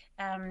piece,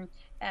 and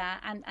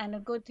a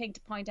good thing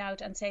to point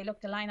out and say,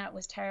 look, the line out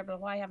was terrible.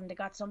 Why haven't they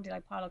got somebody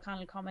like Paul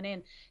O'Connell coming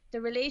in?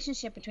 The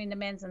relationship between the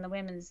men's and the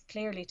women's,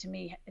 clearly to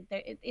me,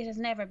 it has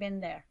never been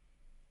there.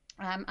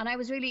 And I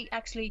was really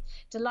actually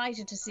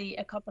delighted to see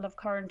a couple of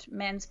current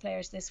men's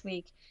players this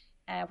week,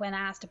 when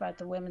asked about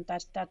the women,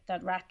 that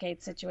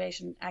Ratgate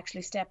situation,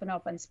 actually stepping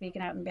up and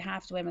speaking out on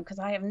behalf of the women, because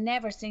I have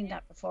never seen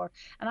that before.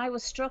 And I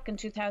was struck in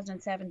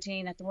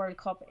 2017 at the World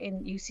Cup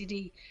in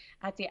UCD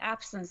at the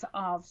absence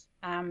of,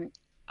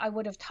 I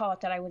would have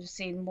thought that I would have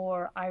seen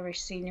more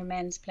Irish senior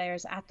men's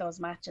players at those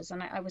matches,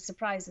 and I was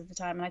surprised at the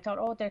time, and I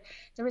thought,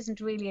 there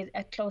isn't really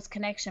a close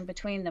connection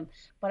between them.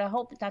 But I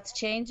hope that's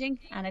changing,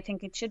 and I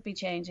think it should be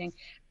changing.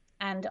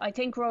 And I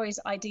think Rory's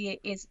idea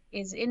is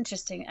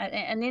interesting,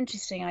 an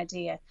interesting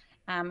idea.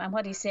 And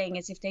what he's saying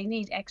is, if they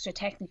need extra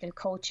technical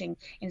coaching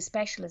in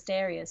specialist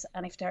areas,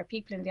 and if there are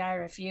people in the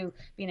IRFU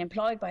being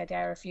employed by the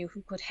IRFU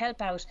who could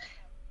help out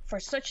for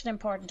such an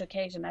important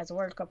occasion as a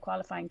World Cup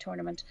qualifying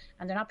tournament,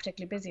 and they're not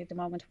particularly busy at the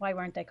moment, why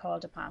weren't they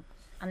called upon?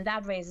 And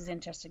that raises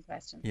interesting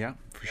questions. Yeah,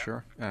 for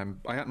sure.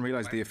 I hadn't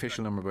realised the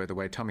official number, by the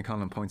way. Tommy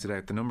Conlon points it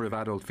out. The number of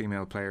adult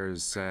female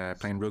players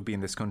playing rugby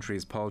in this country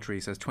is paltry.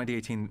 He says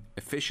 2018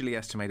 officially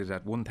estimated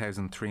at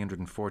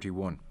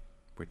 1,341,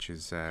 which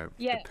is the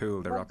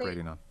pool they're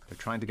operating on. They're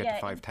trying to get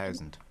to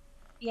 5,000.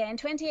 In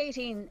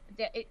 2018,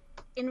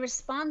 in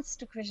response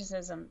to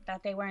criticism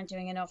that they weren't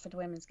doing enough for the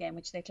women's game,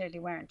 which they clearly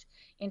weren't,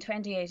 in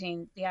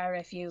 2018, the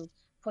IRFU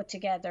put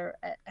together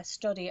a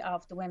study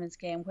of the women's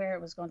game, where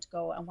it was going to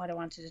go and what it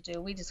wanted to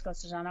do. We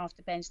discussed it on Off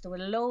the Bench. There were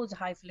loads of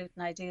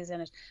highfalutin ideas in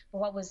it, but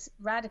what was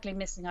radically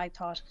missing, I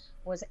thought,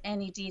 was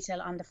any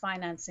detail on the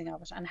financing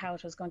of it and how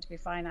it was going to be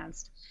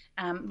financed.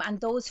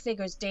 And those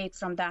figures date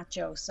from that,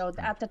 Joe. So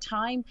at the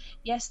time,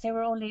 yes, they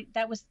were only,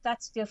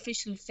 that's the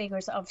official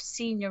figures of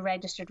senior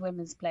registered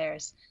women's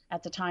players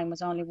at the time,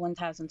 was only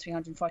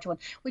 1,341,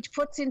 which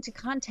puts into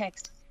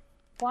context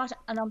what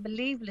an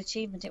unbelievable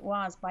achievement it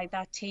was by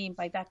that team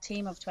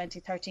of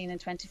 2013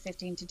 and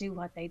 2015 to do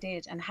what they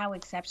did, and how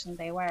exceptional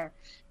they were.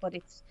 But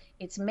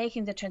it's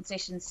making the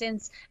transition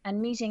since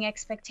and meeting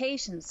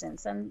expectations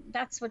since, and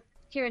that's what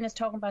Kieran is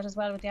talking about as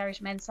well with the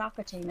Irish men's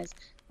soccer team is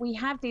we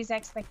have these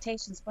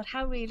expectations, but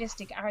how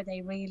realistic are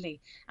they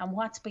really? And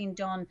what's been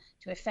done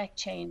to effect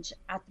change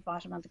at the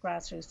bottom of the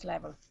grassroots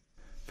level?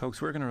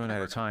 Folks, we're going to run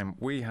out of time.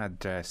 We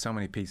had so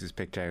many pieces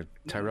picked out.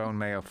 Tyrone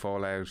Mayo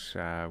fallout.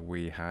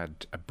 We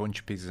had a bunch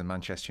of pieces in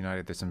Manchester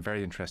United. There's some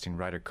very interesting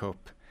Ryder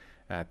Cup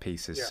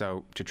pieces. Yeah.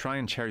 So to try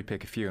and cherry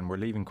pick a few, and we're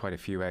leaving quite a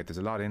few out. There's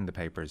a lot in the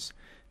papers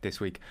this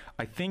week.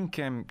 I think,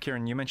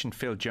 Kieran, you mentioned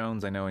Phil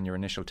Jones, I know, in your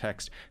initial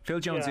text. Phil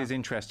Jones is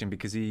interesting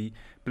because he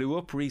blew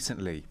up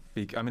recently.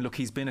 I mean, look,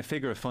 he's been a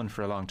figure of fun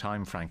for a long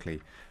time,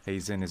 frankly.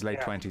 He's in his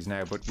late 20s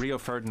now, but Rio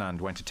Ferdinand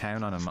went to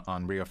town on him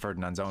on Rio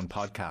Ferdinand's own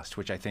podcast,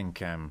 which I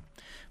think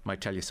might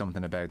tell you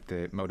something about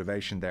the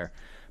motivation there.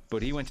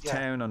 But he went to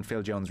town on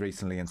Phil Jones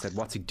recently and said,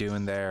 what's he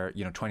doing there?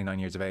 29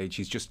 years of age.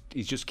 He's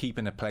just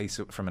keeping a place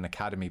from an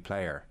academy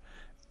player.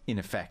 In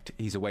effect,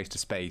 he's a waste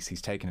of space.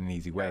 He's taking an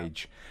easy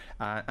wage.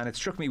 And it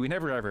struck me, we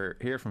never ever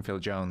hear from Phil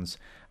Jones.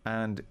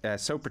 And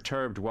so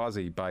perturbed was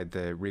he by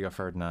the Rio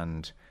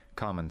Ferdinand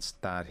comments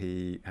that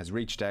he has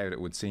reached out,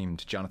 it would seem,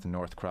 to Jonathan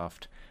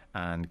Northcroft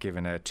and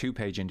given a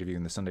 2-page interview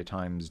in the Sunday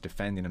Times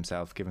defending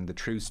himself, given the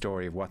true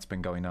story of what's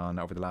been going on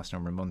over the last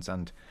number of months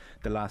and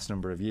the last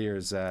number of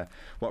years.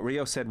 What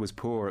Rio said was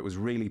poor. It was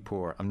really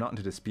poor. I'm not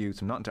into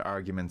disputes. I'm not into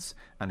arguments.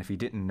 And if he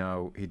didn't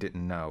know, he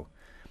didn't know.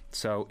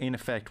 So, in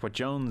effect, what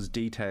Jones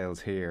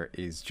details here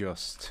is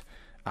just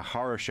a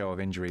horror show of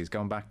injuries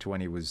going back to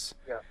when he was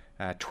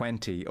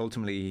 20.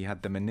 Ultimately, he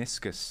had the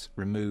meniscus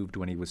removed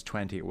when he was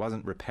 20. It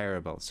wasn't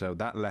repairable. So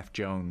that left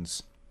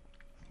Jones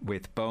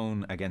with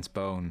bone against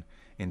bone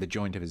in the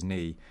joint of his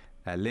knee.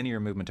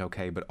 Linear movement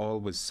okay, but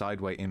always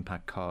sideway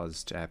impact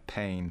caused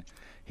pain.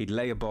 He'd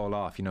lay a ball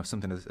off,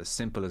 something as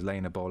simple as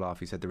laying a ball off.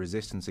 He said the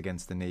resistance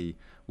against the knee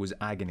was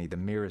agony, the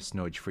merest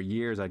nudge. For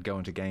years, I'd go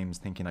into games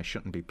thinking I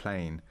shouldn't be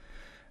playing.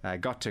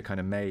 Got to kind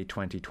of May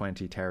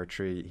 2020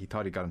 territory. He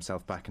thought he got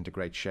himself back into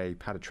great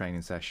shape, had a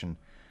training session,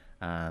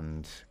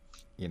 and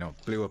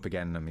blew up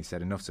again. And he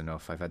said, enough's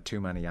enough. I've had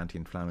too many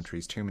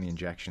anti-inflammatories, too many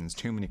injections,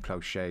 too many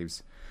close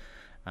shaves.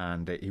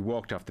 And he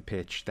walked off the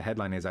pitch. The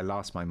headline is, I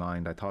lost my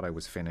mind. I thought I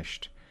was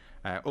finished.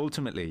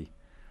 Ultimately,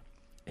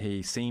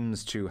 he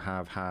seems to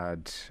have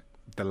had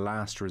the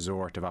last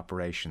resort of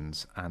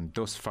operations, and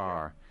thus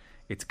far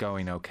it's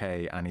going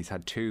okay. And he's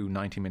had 2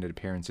 90-minute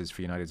appearances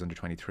for United's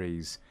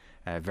under-23s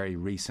very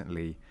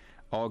recently.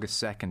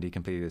 August 2nd, he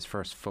completed his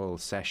first full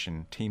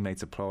session.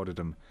 Teammates applauded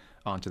him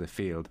onto the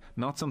field.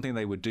 Not something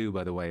they would do,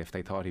 by the way, if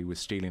they thought he was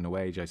stealing a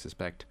wage, I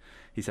suspect.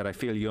 He said, I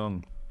feel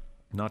young,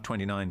 not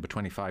 29, but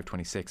 25,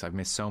 26. I've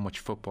missed so much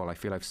football. I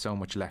feel I've so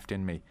much left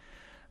in me.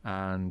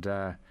 And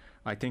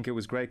I think it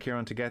was great,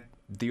 Kieran, to get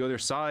the other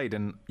side.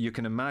 And you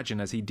can imagine,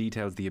 as he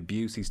details the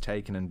abuse he's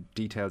taken and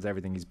details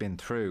everything he's been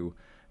through,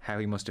 how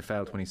he must have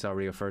felt when he saw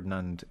Rio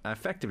Ferdinand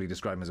effectively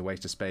describe him as a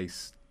waste of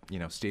space,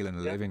 stealing a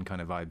living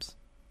kind of vibes.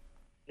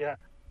 Yeah.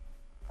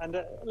 And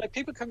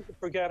people can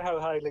forget how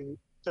highly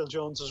Phil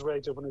Jones was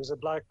rated when he was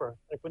at Blackburn.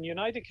 Like when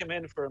United came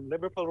in for him,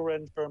 Liverpool were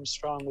in for him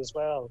strong as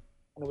well.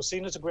 And it was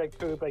seen as a great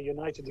coup by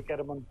United to get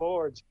him on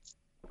board.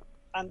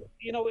 And,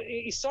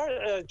 he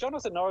started,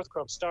 Jonathan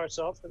Northcroft starts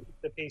off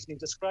the piece and he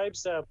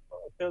describes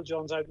Phil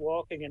Jones out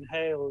walking in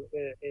Hale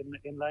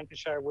in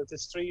Lancashire with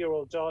his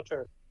 3-year-old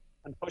daughter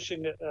and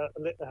pushing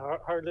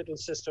her little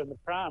sister in the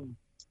pram.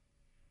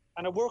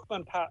 And a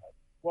workman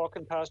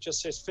walking past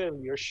just says, Phil,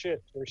 you're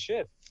shit. This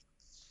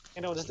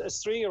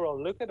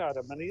 3-year-old looking at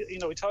him. And, he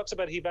talks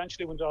about he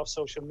eventually went off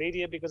social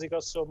media because he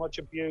got so much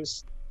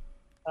abuse.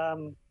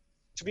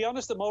 To be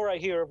honest, the more I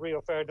hear of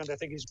Rio Ferdinand, I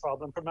think he's a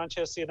problem for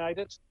Manchester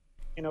United.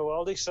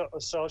 All these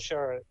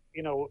Solskjaer,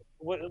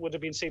 would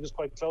have been seen as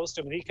quite close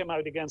to him. And he came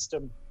out against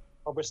him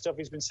over stuff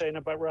he's been saying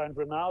about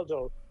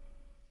Ronaldo.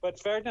 But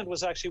Ferdinand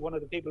was actually one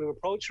of the people who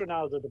approached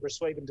Ronaldo to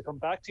persuade him to come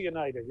back to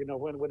United,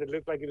 when it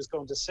looked like he was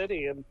going to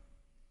City. And,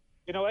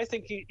 I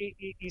think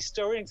he's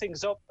stirring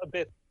things up a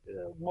bit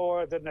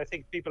more than I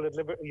think people at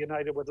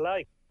United would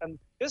like. And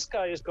this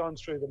guy has gone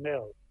through the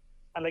mill.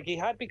 And he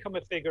had become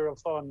a figure of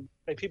fun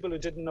by people who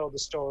didn't know the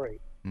story.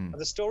 And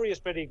the story is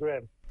pretty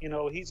grim.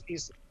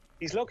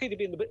 He's lucky to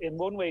be in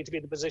one way to be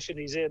in the position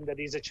he's in, that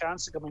he's a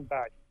chance of coming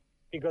back,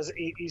 because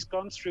he's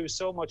gone through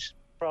so much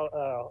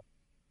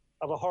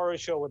of a horror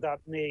show with that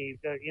knee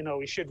that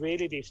he should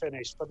really be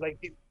finished. But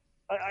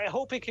I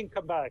hope he can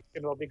come back,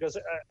 because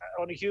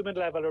on a human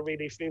level I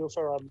really feel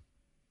for him,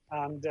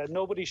 and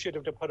nobody should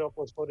have to put up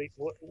with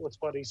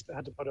what he's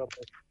had to put up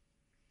with.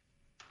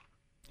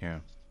 Yeah.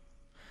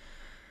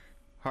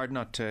 Hard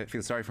not to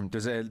feel sorry for him.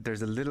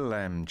 There's a little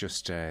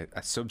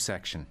a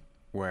subsection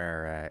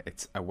where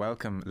it's a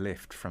welcome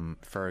lift from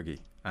Fergie,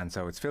 and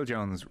so it's Phil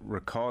Jones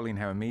recalling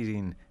how a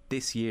meeting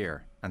this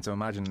year, and so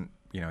imagine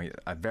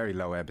a very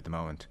low ebb at the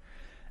moment,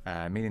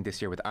 meeting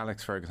this year with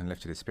Alex Ferguson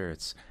lifted his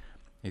spirits.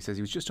 He says,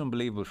 he was just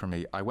unbelievable for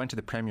me. I went to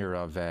the premiere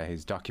of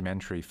his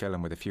documentary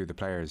film with a few of the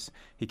players.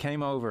 He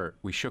came over,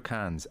 we shook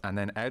hands, and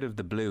then out of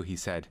the blue he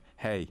said,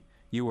 hey,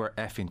 you were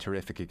effing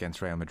terrific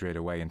against Real Madrid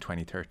away in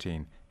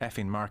 2013,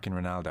 effing marking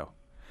Ronaldo.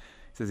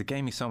 He says, it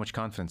gave me so much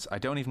confidence. I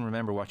don't even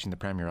remember watching the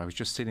Premier. I was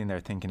just sitting there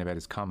thinking about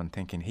his comment,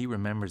 thinking, he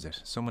remembers it.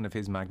 Someone of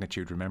his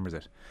magnitude remembers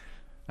it.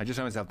 I just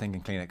found myself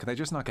thinking, Cliona, could I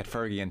just not get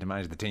Fergie in to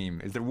manage the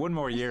team? Is there one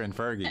more year in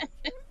Fergie?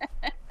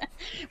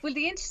 Well,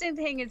 the interesting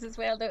thing is as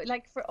well, though,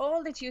 like for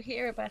all that you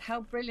hear about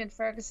how brilliant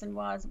Ferguson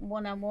was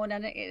one-on-one,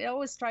 and it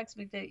always strikes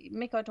me that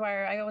Mick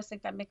O'Dwyer, I always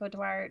think that Mick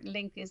O'Dwyer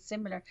link is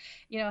similar,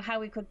 you know,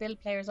 how he could build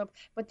players up.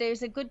 But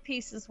there's a good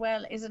piece as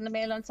well, is in the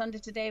Mail on Sunday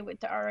today,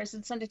 or is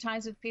it Sunday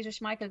Times with Peter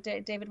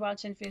Schmeichel, David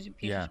Walsh interviewed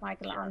Peter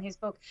Schmeichel on his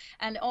book.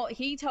 And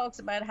he talks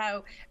about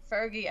how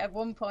Fergie at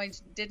one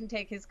point didn't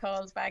take his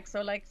calls back.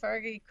 So like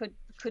Fergie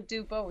could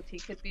do both. He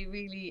could be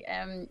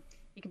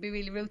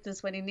really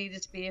ruthless when he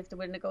needed to be if there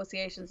were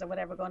negotiations or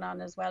whatever going on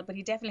as well. But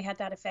he definitely had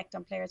that effect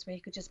on players where he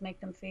could just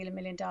make them feel $1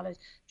 million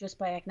just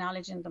by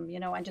acknowledging them, you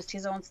know, and just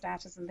his own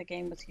status in the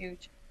game was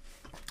huge.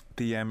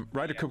 The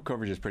Ryder Cup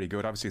coverage is pretty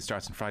good. Obviously it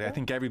starts on Friday. I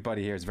think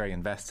everybody here is very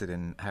invested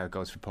in how it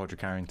goes for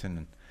Padraig Harrington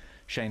and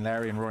Shane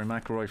Lowry and Rory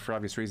McIlroy for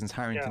obvious reasons,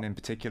 Harrington in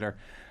particular.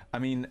 I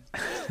mean,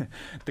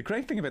 the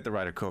great thing about the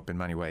Ryder Cup in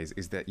many ways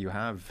is that you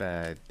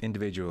have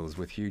individuals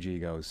with huge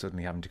egos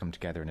suddenly having to come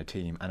together in a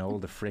team, and all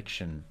the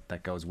friction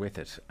that goes with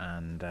it,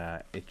 and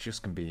it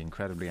just can be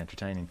incredibly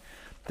entertaining.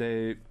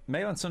 The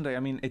Mail on Sunday, I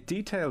mean, it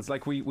details,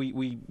 like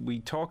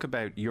we talk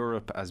about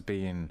Europe as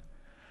being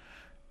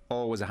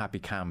always a happy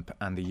camp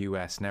and the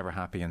US never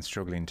happy and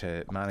struggling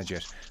to manage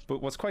it.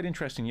 But what's quite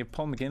interesting, you have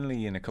Paul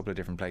McGinley in a couple of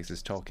different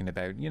places talking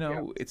about, you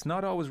know, it's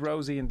not always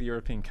rosy in the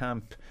European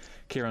camp,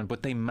 Kieran,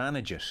 but they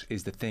manage it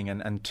is the thing.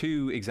 And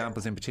two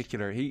examples in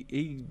particular,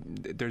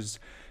 there's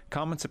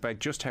comments about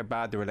just how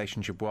bad the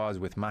relationship was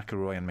with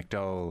McIlroy and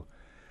McDowell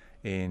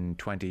in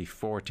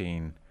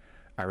 2014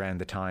 around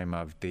the time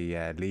of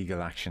the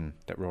legal action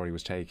that Rory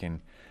was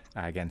taking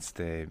against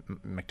the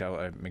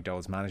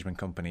McDowell's management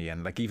company.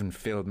 And like even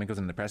Phil Mickelson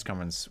in the press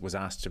conference was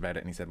asked about it,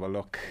 and he said, well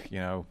look, you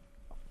know,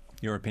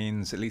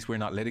 Europeans, at least we're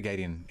not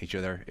litigating each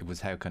other. It was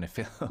how kind of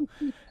Phil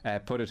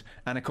put it.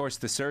 And of course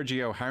the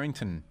Sergio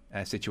Harrington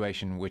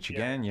situation, which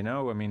again, you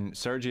know, I mean,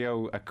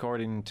 Sergio,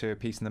 according to a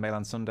piece in the Mail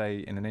on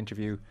Sunday in an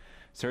interview,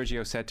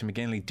 Sergio said to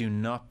McGinley,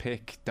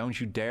 don't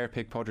you dare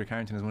pick Padraig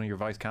Harrington as one of your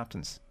vice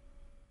captains.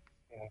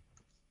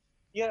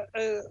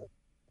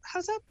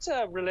 Has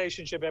that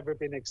relationship ever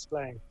been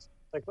explained?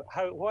 Like,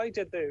 what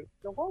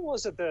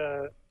was at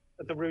the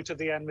root of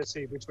the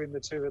enmity between the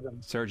two of them?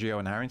 Sergio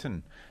and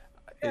Harrington.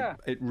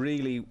 It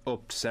really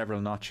upped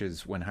several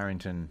notches when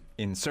Harrington,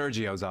 in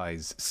Sergio's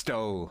eyes,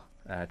 stole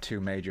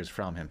 2 majors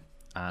from him.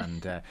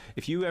 And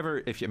if you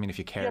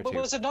care to, but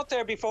was it not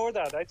there before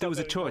that? There was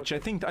a touch. I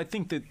think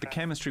that the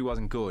chemistry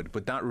wasn't good,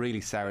 but that really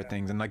soured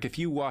things. And like if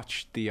you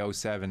watch the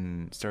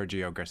 2007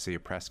 Sergio Garcia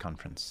press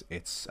conference,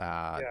 it's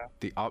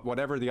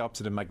whatever the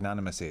opposite of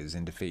magnanimous is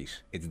in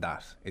defeat, it's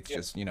that. It's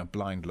just, you know,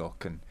 blind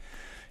luck. And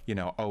you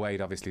know,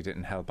 2008 obviously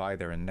didn't help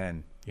either, and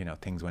then, you know,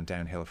 things went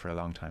downhill for a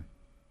long time.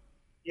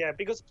 Yeah,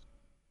 because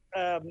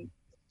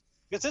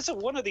this is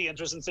one of the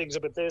interesting things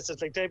about this.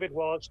 Is like David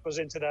Walsh goes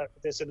into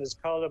this in his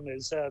column,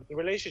 is the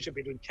relationship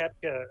between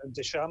Koepka and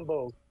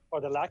DeChambeau,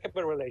 or the lack of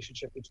a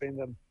relationship between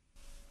them.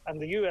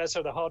 And the US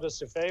are the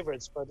hottest of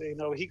favourites, but you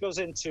know, he goes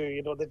into,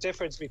 you know, the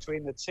difference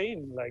between the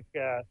team. Like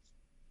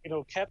you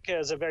know, Koepka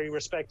has a very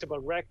respectable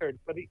record,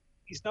 but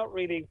he's not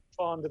really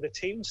fond of the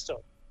team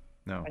stuff.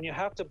 No. And you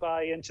have to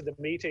buy into the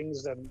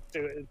meetings and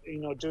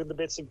do the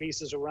bits and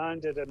pieces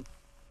around it. And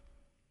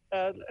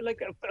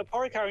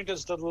Padraig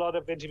Harrington's done a lot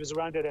of interviews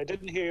around it. I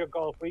didn't hear your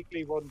Golf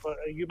Weekly one, but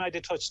you might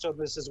have touched on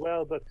this as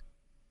well. But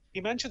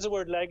he mentions the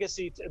word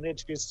legacy in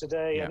interviews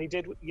today, and he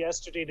did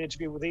yesterday an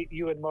interview with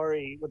Ewan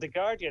Murray with The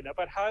Guardian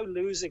about how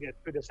losing it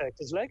could affect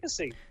his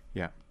legacy.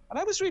 Yeah. And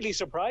I was really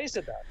surprised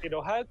at that. You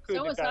know, how could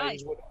the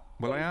guys...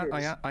 Well,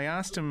 I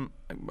asked him...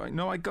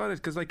 No, I got it,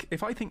 because like,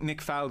 if I think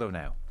Nick Faldo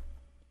now,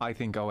 I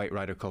think 2008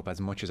 Ryder Cup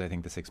as much as I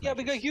think the 6 majors. Yeah,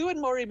 because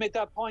Ewan Murray made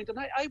that point, and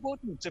I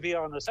wouldn't, to be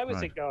honest. I would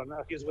think, no,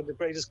 he's one of the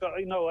greatest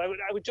guys. No, I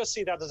would just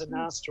see that as an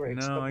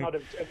asterisk, not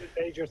a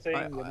major thing.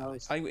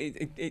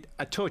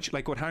 A touch,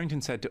 like what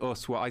Harrington said to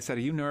us, well, I said, are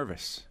you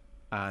nervous?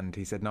 And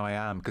he said, no, I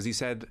am. Because he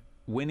said,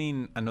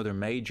 winning another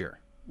major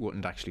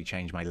wouldn't actually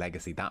change my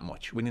legacy that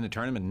much. Winning a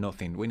tournament,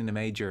 nothing. Winning a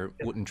major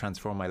wouldn't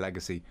transform my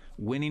legacy.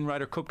 Winning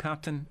Ryder Cup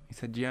captain, he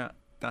said,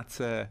 that's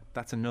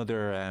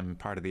another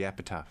part of the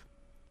epitaph.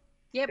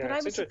 Yeah, but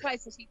I was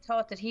surprised that he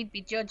thought that he'd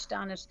be judged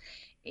on it,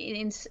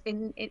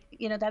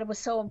 you know, that it was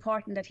so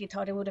important that he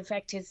thought it would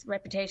affect his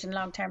reputation,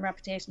 long-term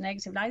reputation,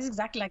 negative. And I was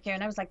exactly like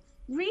Kieran. I was like,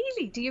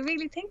 really? Do you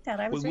really think that?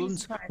 I was really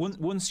surprised.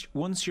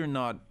 Once you're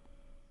not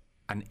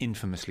an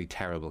infamously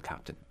terrible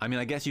captain. I mean,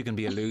 I guess you can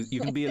be a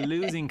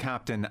losing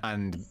captain,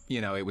 and you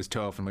know, it was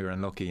tough and we were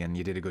unlucky and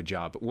you did a good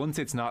job. But once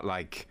it's not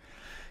like,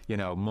 you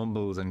know,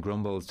 mumbles and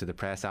grumbles to the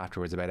press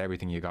afterwards about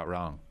everything you got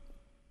wrong.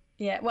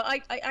 Yeah, well,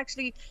 I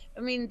actually,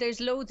 I mean, there's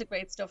loads of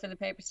great stuff in the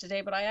papers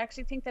today, but I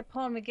actually think that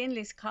Paul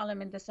McGinley's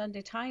column in the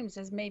Sunday Times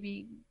is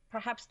maybe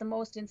perhaps the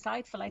most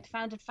insightful. I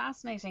found it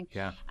fascinating.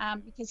 Yeah.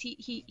 Because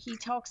he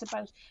talks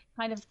about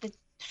kind of the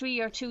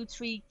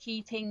three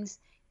key things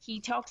he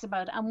talks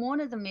about, and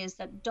one of them is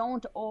that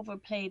don't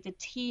overplay the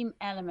team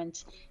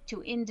element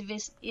to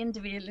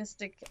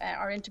individualistic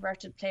or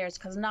introverted players,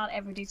 because not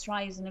everybody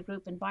thrives in a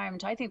group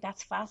environment. I think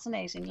that's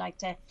fascinating. Like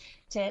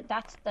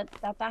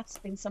that's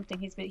been something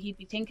he'd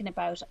be thinking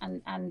about,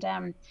 and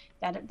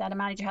that a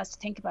manager has to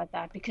think about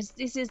that, because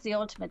this is the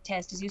ultimate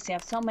test, as you say,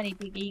 have so many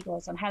big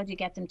egos, and how do you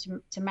get them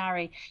to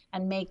marry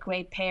and make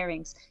great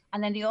pairings.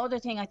 And then the other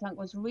thing I thought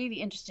was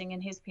really interesting in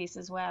his piece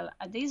as well,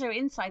 these are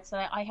insights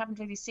that I haven't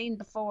really seen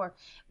before,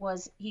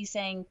 was he's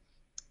saying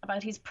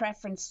about his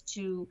preference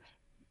to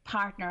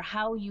partner,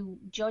 how you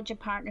judge a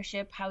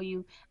partnership,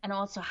 and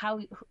also how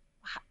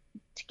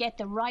to get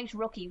the right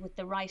rookie with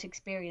the right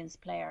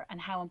experienced player, and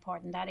how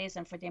important that is.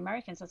 And for the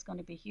Americans, that's going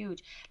to be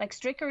huge. Like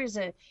Stricker is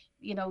a,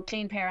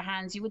 clean pair of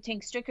hands. You would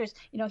think Stricker's,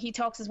 he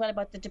talks as well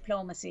about the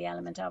diplomacy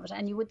element of it,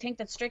 and you would think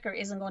that Stricker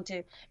isn't going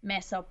to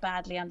mess up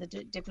badly on the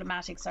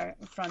diplomatics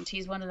front.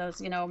 He's one of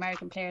those,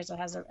 American players that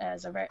has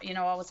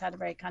always had a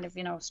very kind of,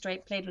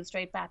 played with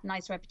straight bat,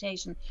 nice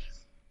reputation.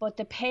 But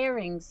the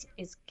pairings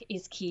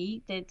is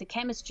key. The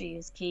chemistry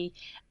is key,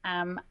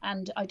 and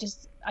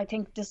I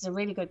think this is a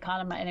really good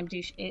column.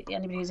 Anybody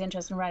who's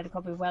interested in Ryder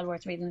Cup is well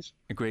worth reading it.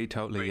 Agree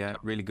totally. Yeah,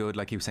 really good.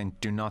 Like he was saying,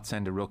 do not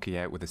send a rookie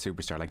out with a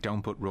superstar. Like,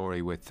 don't put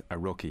Rory with a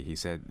rookie. He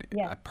said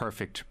a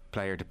perfect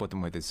player to put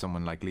them with is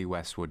someone like Lee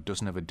Westwood.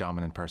 Doesn't have a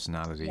dominant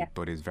personality,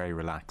 but is very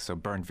relaxed. So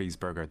Bernd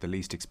Wiesberger, the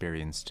least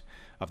experienced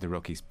of the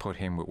rookies, put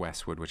him with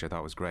Westwood, which I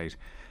thought was great.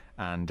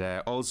 And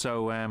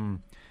also.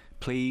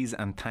 Please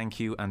and thank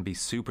you, and be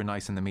super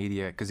nice in the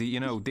media, because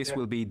this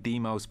will be the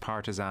most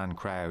partisan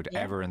crowd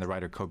ever in the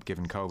Ryder Cup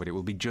given COVID. It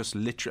will be just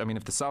literally, I mean,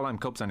 if the Solheim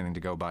Cup's anything to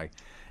go by,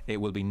 it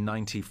will be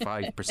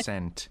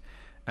 95%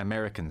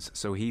 Americans.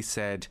 So he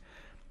said,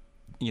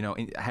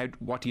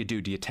 what do you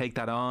do? Do you take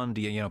that on?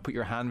 Do you put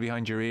your hand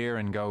behind your ear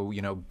and go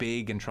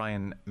big and try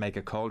and make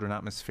a cauldron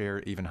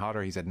atmosphere even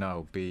hotter? He said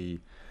no,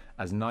 be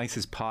as nice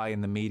as pie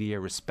in the media,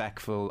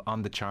 respectful,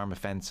 on the charm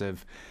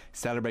offensive,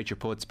 celebrate your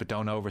putts but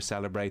don't over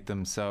celebrate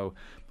them. So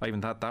I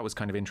even thought that was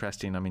kind of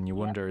interesting. I mean, you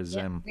wonder is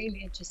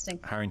really interesting,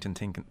 Harrington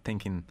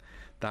thinking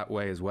that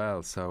way as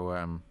well.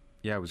 So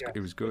it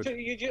was good.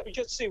 You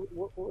just see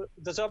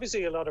there's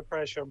obviously a lot of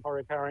pressure on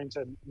Padraig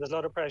Harrington. There's a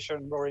lot of pressure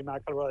on Rory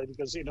McIlroy,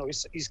 because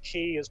he's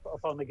key, as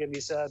Paul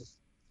McGinley said.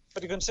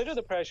 But you consider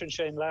the pressure on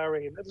Shane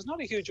Lowry, and there's not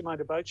a huge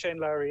amount about Shane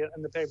Lowry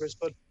in the papers,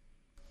 but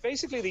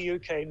basically the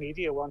UK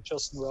media want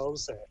Justin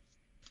Rose there.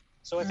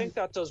 So I think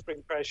that does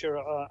bring pressure,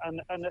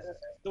 and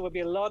there will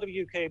be a lot of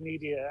UK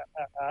media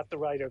at the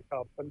Ryder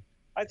Cup. And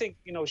I think,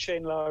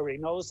 Shane Lowry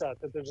knows that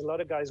there's a lot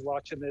of guys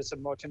watching this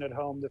and watching at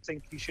home that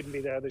think he shouldn't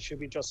be there. There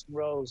should be Justin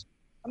Rose.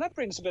 And that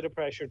brings a bit of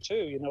pressure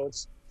too,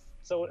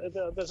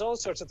 there's all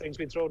sorts of things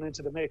being thrown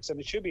into the mix, and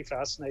it should be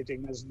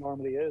fascinating, as it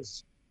normally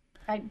is.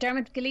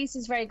 Dermot Gilleese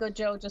is very good,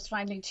 Joe. Just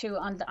finally too,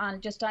 I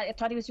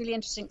thought he was really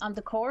interesting on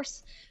the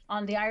course,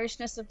 on the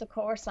Irishness of the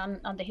course, on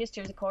the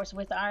history of the course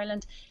with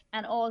Ireland,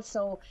 and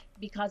also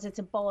because it's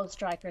a ball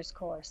striker's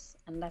course,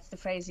 and that's the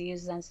phrase he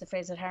uses, and it's the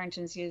phrase that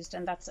Harrington's used,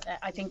 and that's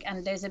I think,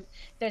 and there's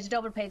a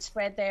double page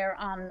spread there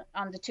on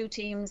the two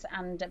teams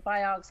and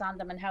biogs on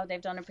them and how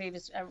they've done in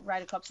previous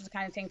Ryder Cups. It's the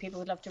kind of thing people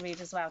would love to read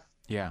as well.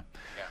 Yeah.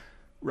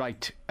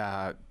 Right.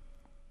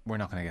 We're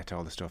not going to get to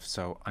all the stuff,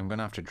 so I'm going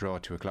to have to draw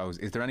it to a close.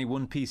 Is there any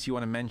one piece you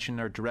want to mention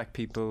or direct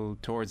people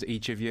towards,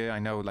 each of you? I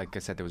know, like I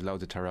said, there was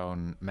loads of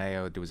Tyrone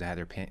Mayo, there was a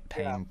Heather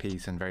Payne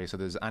piece and various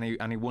others.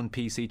 Any one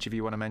piece each of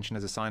you want to mention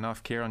as a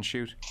sign-off? Kieran,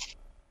 shoot.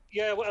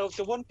 Yeah, well,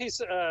 the one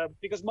piece,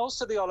 because most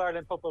of the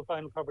All-Ireland football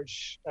final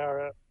coverage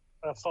are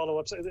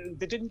follow-ups,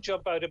 they didn't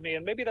jump out at me,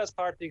 and maybe that's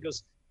partly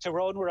because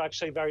Tyrone were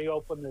actually very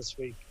open this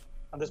week.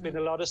 And there's been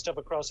a lot of stuff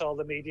across all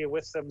the media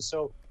with them.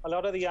 So a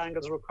lot of the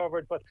angles were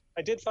covered. But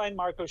I did find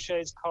Mark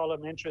O'Shea's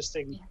column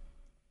interesting,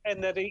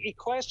 and that he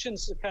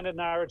questions the kind of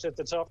narrative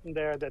that's often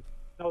there that,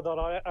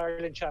 that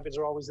Ireland champions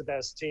are always the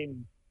best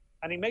team.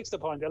 And he makes the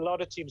point, a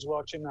lot of teams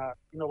watching that,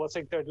 will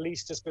think they're at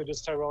least as good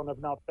as Tyrone, if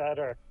not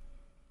better.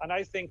 And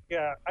I think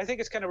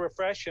it's kind of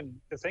refreshing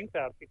to think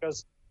that,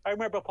 because I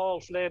remember Paul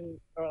Flynn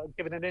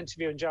giving an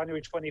interview in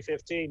January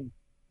 2015.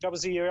 That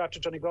was the year after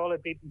Donegal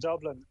had beaten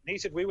Dublin. And he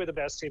said we were the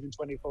best team in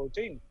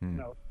 2014.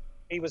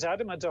 He was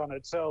adamant on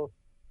it. So,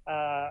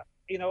 I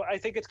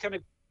think it's kind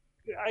of.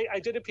 I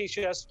did a piece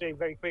yesterday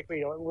very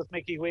quickly with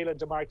Mickey Whelan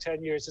to mark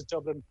 10 years as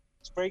Dublin's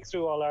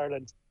breakthrough All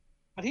Ireland,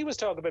 and he was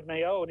talking about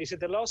Mayo, and he said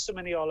they lost so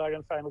many All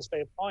Ireland finals by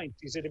a point.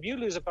 He said if you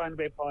lose a final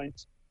by a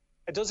point,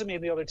 it doesn't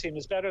mean the other team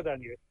is better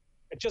than you.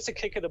 It's just a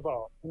kick of the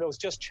ball. It's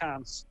just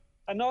chance.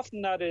 And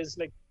often that is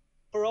like,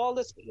 for all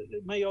this,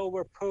 Mayo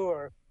were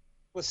poor.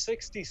 With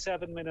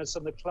 67 minutes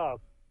on the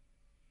clock,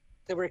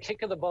 they were a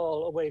kick of the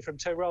ball away from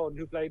Tyrone,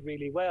 who played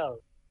really well.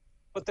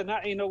 But then,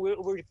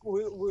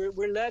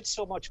 we're led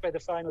so much by the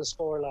final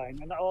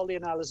scoreline, and all the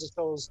analysis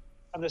goes,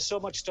 and there's so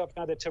much stuff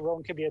now that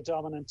Tyrone can be a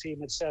dominant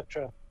team,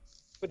 etc.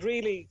 But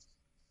really,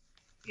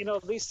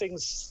 these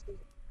things,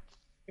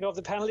 if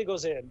the penalty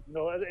goes in,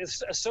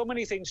 so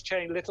many things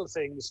change. Little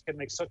things can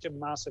make such a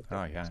massive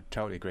difference. Oh yeah,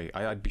 totally agree.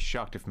 I'd be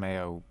shocked if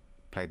Mayo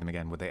played them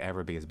again. Would they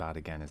ever be as bad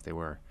again as they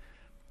were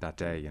that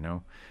day?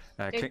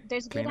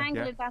 There's a good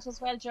angle at that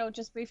as well, Joe.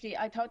 Just briefly,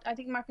 I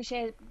think Mark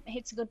O'Shea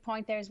hits a good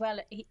point there as well.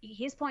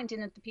 His point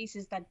in the piece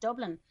is that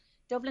Dublin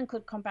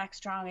could come back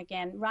strong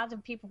again. Rather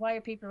than why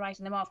are people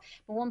writing them off?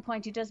 But one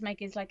point he does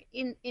make is like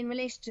in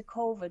relation to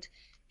COVID,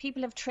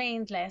 people have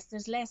trained less.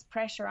 There's less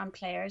pressure on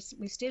players.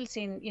 We've still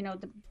seen,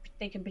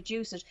 they can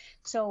produce it.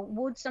 So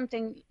would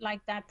something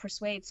like that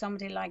persuade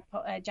somebody like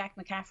Jack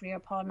McCaffrey or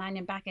Paul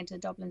Mannion back into the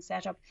Dublin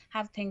setup?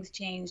 Have things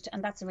changed?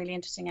 And that's a really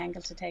interesting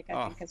angle to take,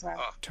 I think, as well.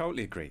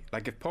 Totally agree.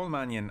 Like if Paul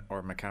Mannion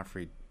or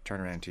McCaffrey turn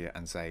around to you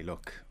and say,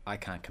 look, I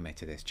can't commit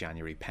to this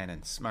January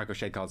penance. Mark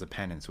O'Shea calls it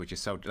penance, which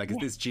is so like,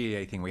 it's this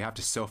GAA thing, we have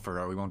to suffer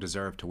or we won't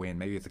deserve to win.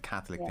 Maybe it's a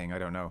Catholic thing, I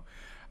don't know.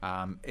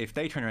 If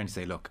they turn around and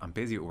say, look, I'm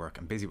busy at work,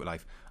 I'm busy with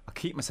life, I'll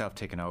keep myself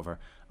ticking over,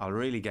 I'll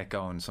really get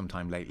going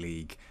sometime late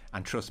league,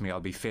 and trust me,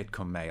 I'll be fit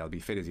come May, I'll be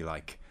fit as you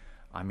like.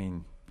 I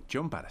mean,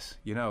 jump at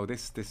it.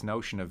 This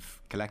notion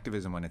of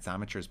collectivism when it's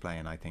amateurs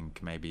playing, I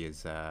think maybe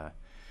is a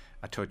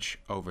touch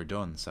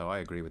overdone. So I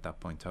agree with that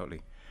point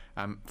totally.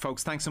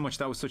 Folks, thanks so much.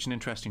 That was such an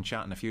interesting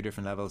chat on a few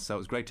different levels. So it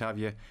was great to have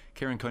you,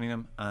 Kieran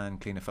Cunningham and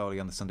Cliona Foley,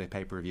 on the Sunday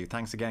Paper Review.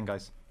 Thanks again,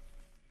 guys.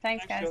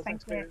 Thanks, guys.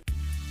 Thank you.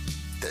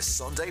 The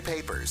Sunday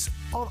Papers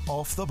on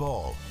Off the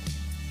Ball.